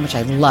song, which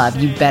I love,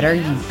 You Better,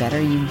 You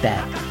Better, You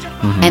Bet.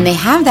 And they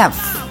have that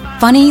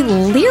funny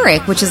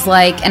lyric, which is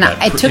like, and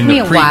it took me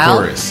a while.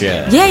 Pre-chorus,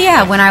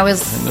 when I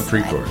was in the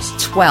pre-chorus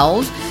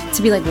 12,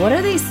 to be like, what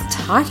are they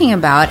talking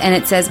about? And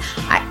it says,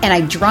 and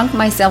I drunk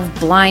myself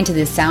blind to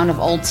the sound of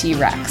old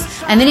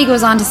T-Rex. And then he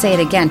goes on to say it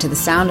again, to the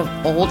sound of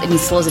old, and he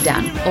slows it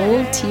down,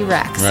 old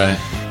T-Rex. Right.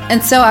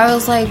 And so I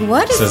was like,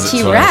 what is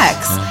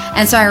T-Rex? Yeah.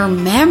 And so I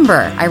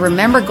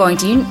remember going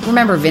to, you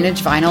remember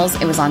Vintage Vinyls?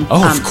 It was on...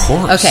 of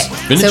course. Okay.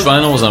 Vintage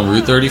Vinyl was on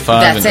Route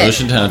 35 in That's it.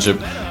 Ocean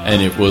Township, and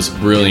it was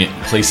brilliant.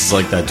 Places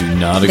like that do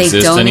not They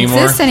exist don't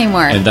anymore. exist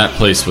anymore. And that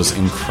place was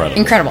incredible.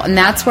 Incredible. And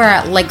that's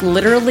where,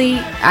 literally,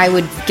 I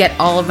would get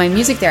all of my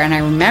music there. And I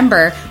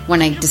remember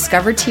when I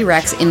discovered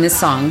T-Rex in this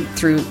song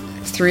through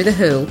The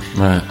Who,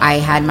 Right. I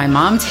had my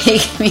mom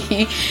take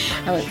me,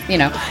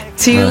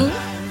 to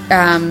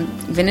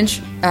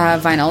Vintage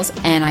Vinyls,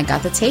 and I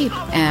got the tape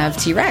of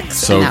T-Rex.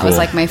 So and that was cool.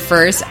 like my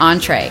first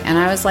entree. And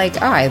I was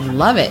like, oh, I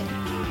love it.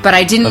 But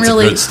I didn't That's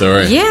really... a good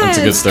story. Yeah, That's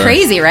a good it's story.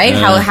 crazy, right?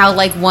 Yeah. How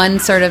one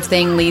sort of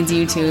thing leads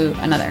you to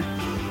another.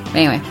 But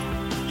anyway.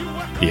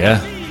 Yeah.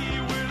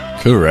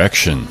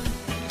 Correction.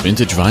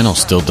 Vintage Vinyl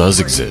still does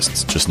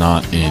exist, just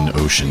not in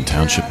Ocean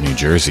Township, New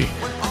Jersey.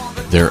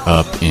 They're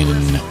up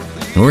in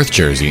North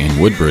Jersey in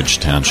Woodbridge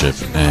Township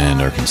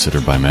and are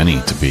considered by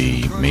many to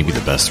be maybe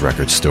the best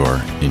record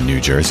store in New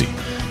Jersey.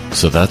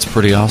 So that's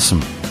pretty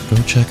awesome. Go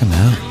check them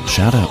out.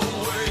 Shout out.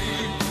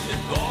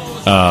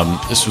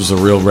 This was a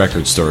real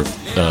record store,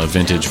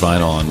 Vintage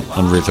Vinyl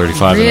on Route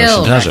 35 in Real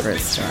Ocean Township.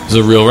 record store. It was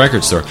a real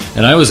record store.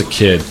 And I was a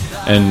kid,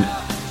 and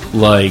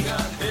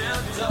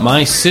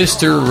my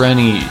sister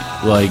Rennie,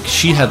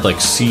 she had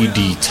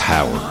CD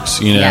towers,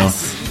 you know?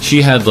 Yes.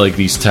 She had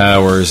these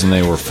towers, and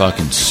they were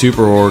fucking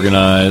super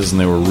organized, and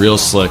they were real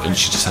slick, and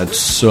she just had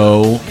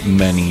so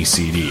many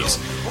CDs.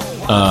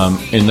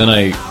 And then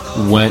I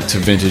went to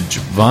Vintage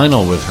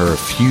Vinyl with her a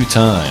few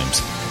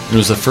times. And it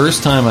was the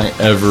first time I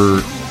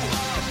ever,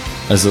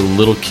 as a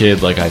little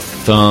kid, I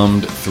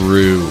thumbed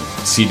through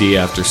CD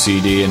after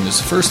CD, and it's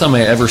the first time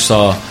I ever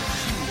saw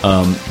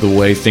the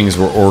way things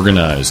were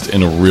organized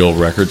in a real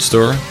record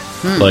store.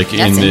 That's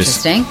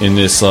interesting. In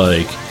this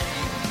a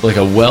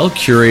well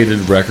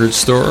curated record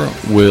store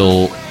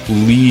will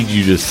lead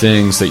you to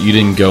things that you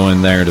didn't go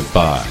in there to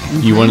buy.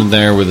 Mm-hmm. You went in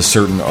there with a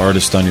certain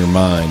artist on your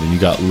mind, and you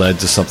got led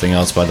to something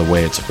else by the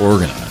way it's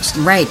organized.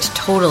 Right,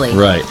 totally.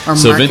 Right. Or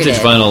So marketed.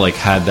 Vintage Vinyl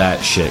had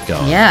that shit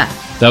going. Yeah.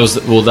 That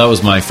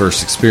was my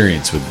first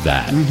experience with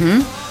that.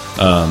 Mm-hmm.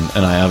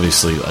 And I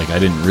obviously I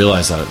didn't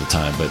realize that at the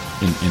time, but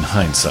in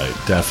hindsight,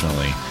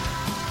 definitely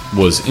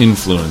was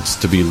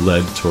influenced to be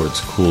led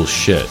towards cool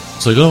shit.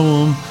 It's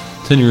I'm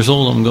 10 years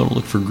old, I'm going to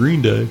look for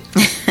Green Day.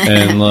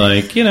 And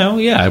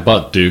I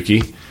bought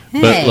Dookie.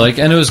 Hey. But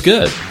and it was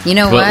good. You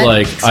know but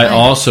what? I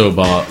also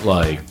bought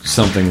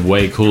something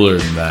way cooler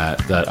than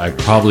that I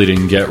probably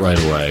didn't get right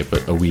away,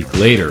 but a week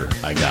later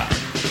I got.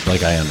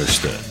 I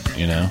understood,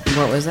 you know?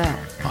 What was that?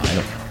 I don't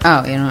know.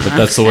 Oh, you know. But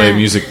that's the way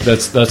music.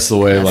 That's the way That's the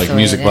way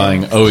music it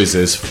buying is. always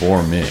is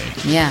for me.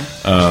 Yeah.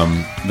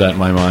 That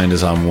my mind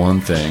is on one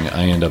thing,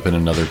 I end up in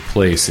another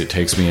place. It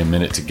takes me a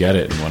minute to get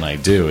it, and when I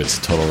do, it's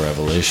a total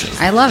revelation.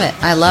 I love it.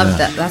 I love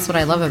that. That's what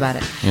I love about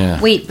it.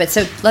 Yeah. Wait, but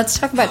so let's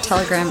talk about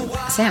Telegram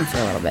Sam for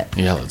a little bit.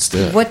 Yeah, let's do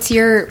it. What's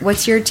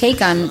your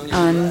take on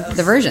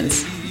the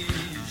versions?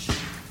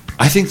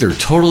 I think they're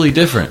totally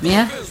different.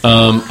 Yeah.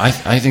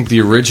 I think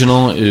the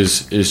original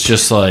is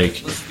just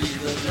like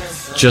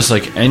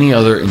any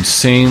other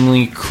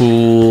insanely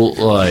cool,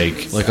 I'm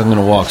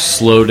gonna walk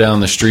slow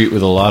down the street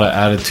with a lot of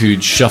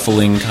attitude,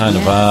 shuffling kind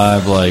of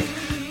vibe,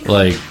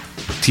 like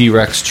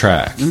T-Rex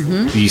track.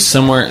 Mm-hmm. He's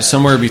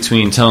somewhere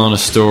between telling a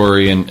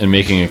story and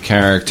making a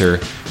character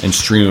and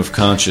stream of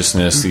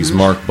consciousness. These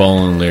Mark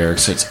Bolan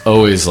lyrics, it's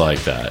always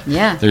like that.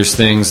 Yeah. There's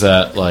things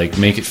that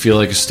make it feel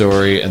like a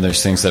story, and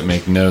there's things that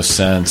make no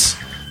sense,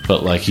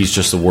 but he's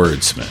just a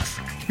wordsmith.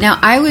 Now,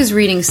 I was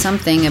reading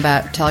something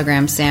about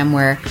Telegram Sam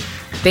where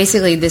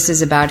basically this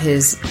is about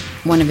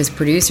one of his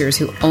producers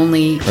who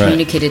only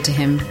communicated to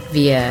him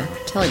via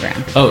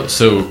Telegram. Oh,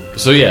 so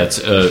yeah, it's...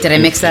 Did I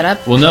mix that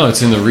up? Well, no,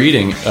 it's in the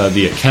reading.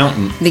 The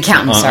accountant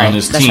on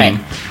his That's team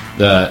right.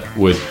 that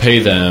would pay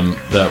them,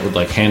 that would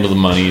handle the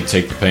money,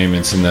 take the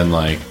payments, and then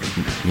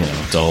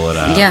dole it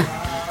out. Yeah.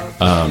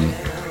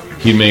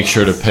 He'd make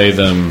sure to pay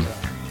them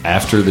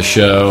after the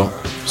show.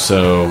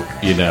 So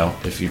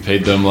if you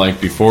paid them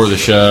before the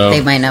show,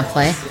 They might not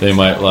play. they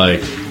might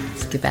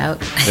Skip out.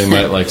 they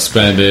might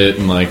spend it,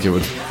 and it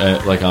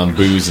would on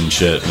booze and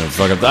shit, and it would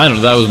fuck up. I don't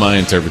know. That was my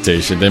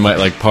interpretation. They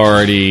might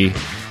party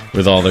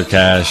with all their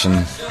cash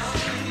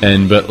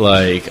but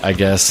I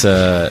guess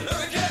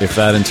if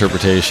that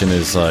interpretation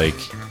is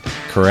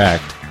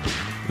correct,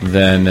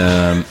 then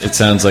it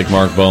sounds like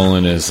Mark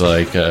Bolan is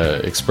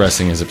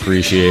expressing his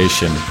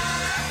appreciation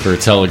for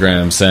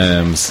Telegram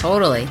Sam's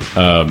Totally.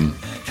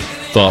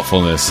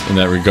 thoughtfulness in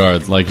that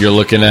regard. You're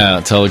looking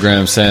out,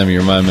 Telegram Sam,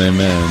 you're my main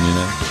man, you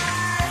know.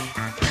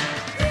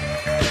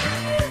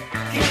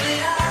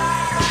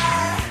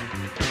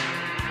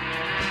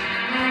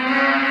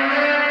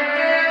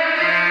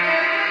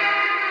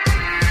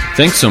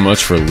 Thanks so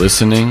much for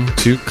listening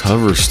to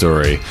Cover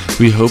Story.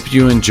 We hope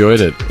you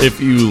enjoyed it. If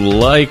you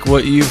like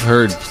what you've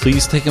heard,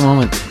 please take a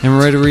moment and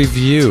write a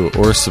review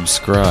or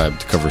subscribe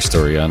to Cover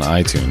Story on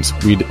iTunes.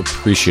 We'd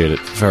appreciate it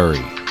very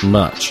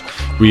much.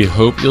 We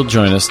hope you'll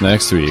join us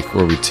next week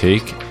where we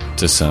take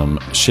to some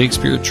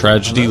Shakespeare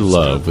tragedy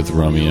love with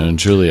Romeo and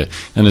Juliet.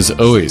 And as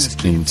always,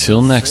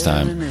 until next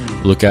time,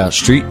 look out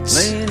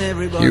streets,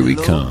 here we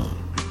come.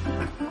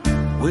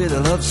 With a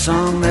love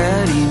song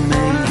that he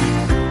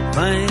made,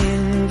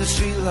 playing the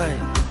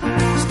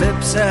streetlight,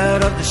 steps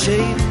out of the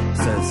shade,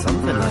 says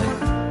something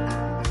like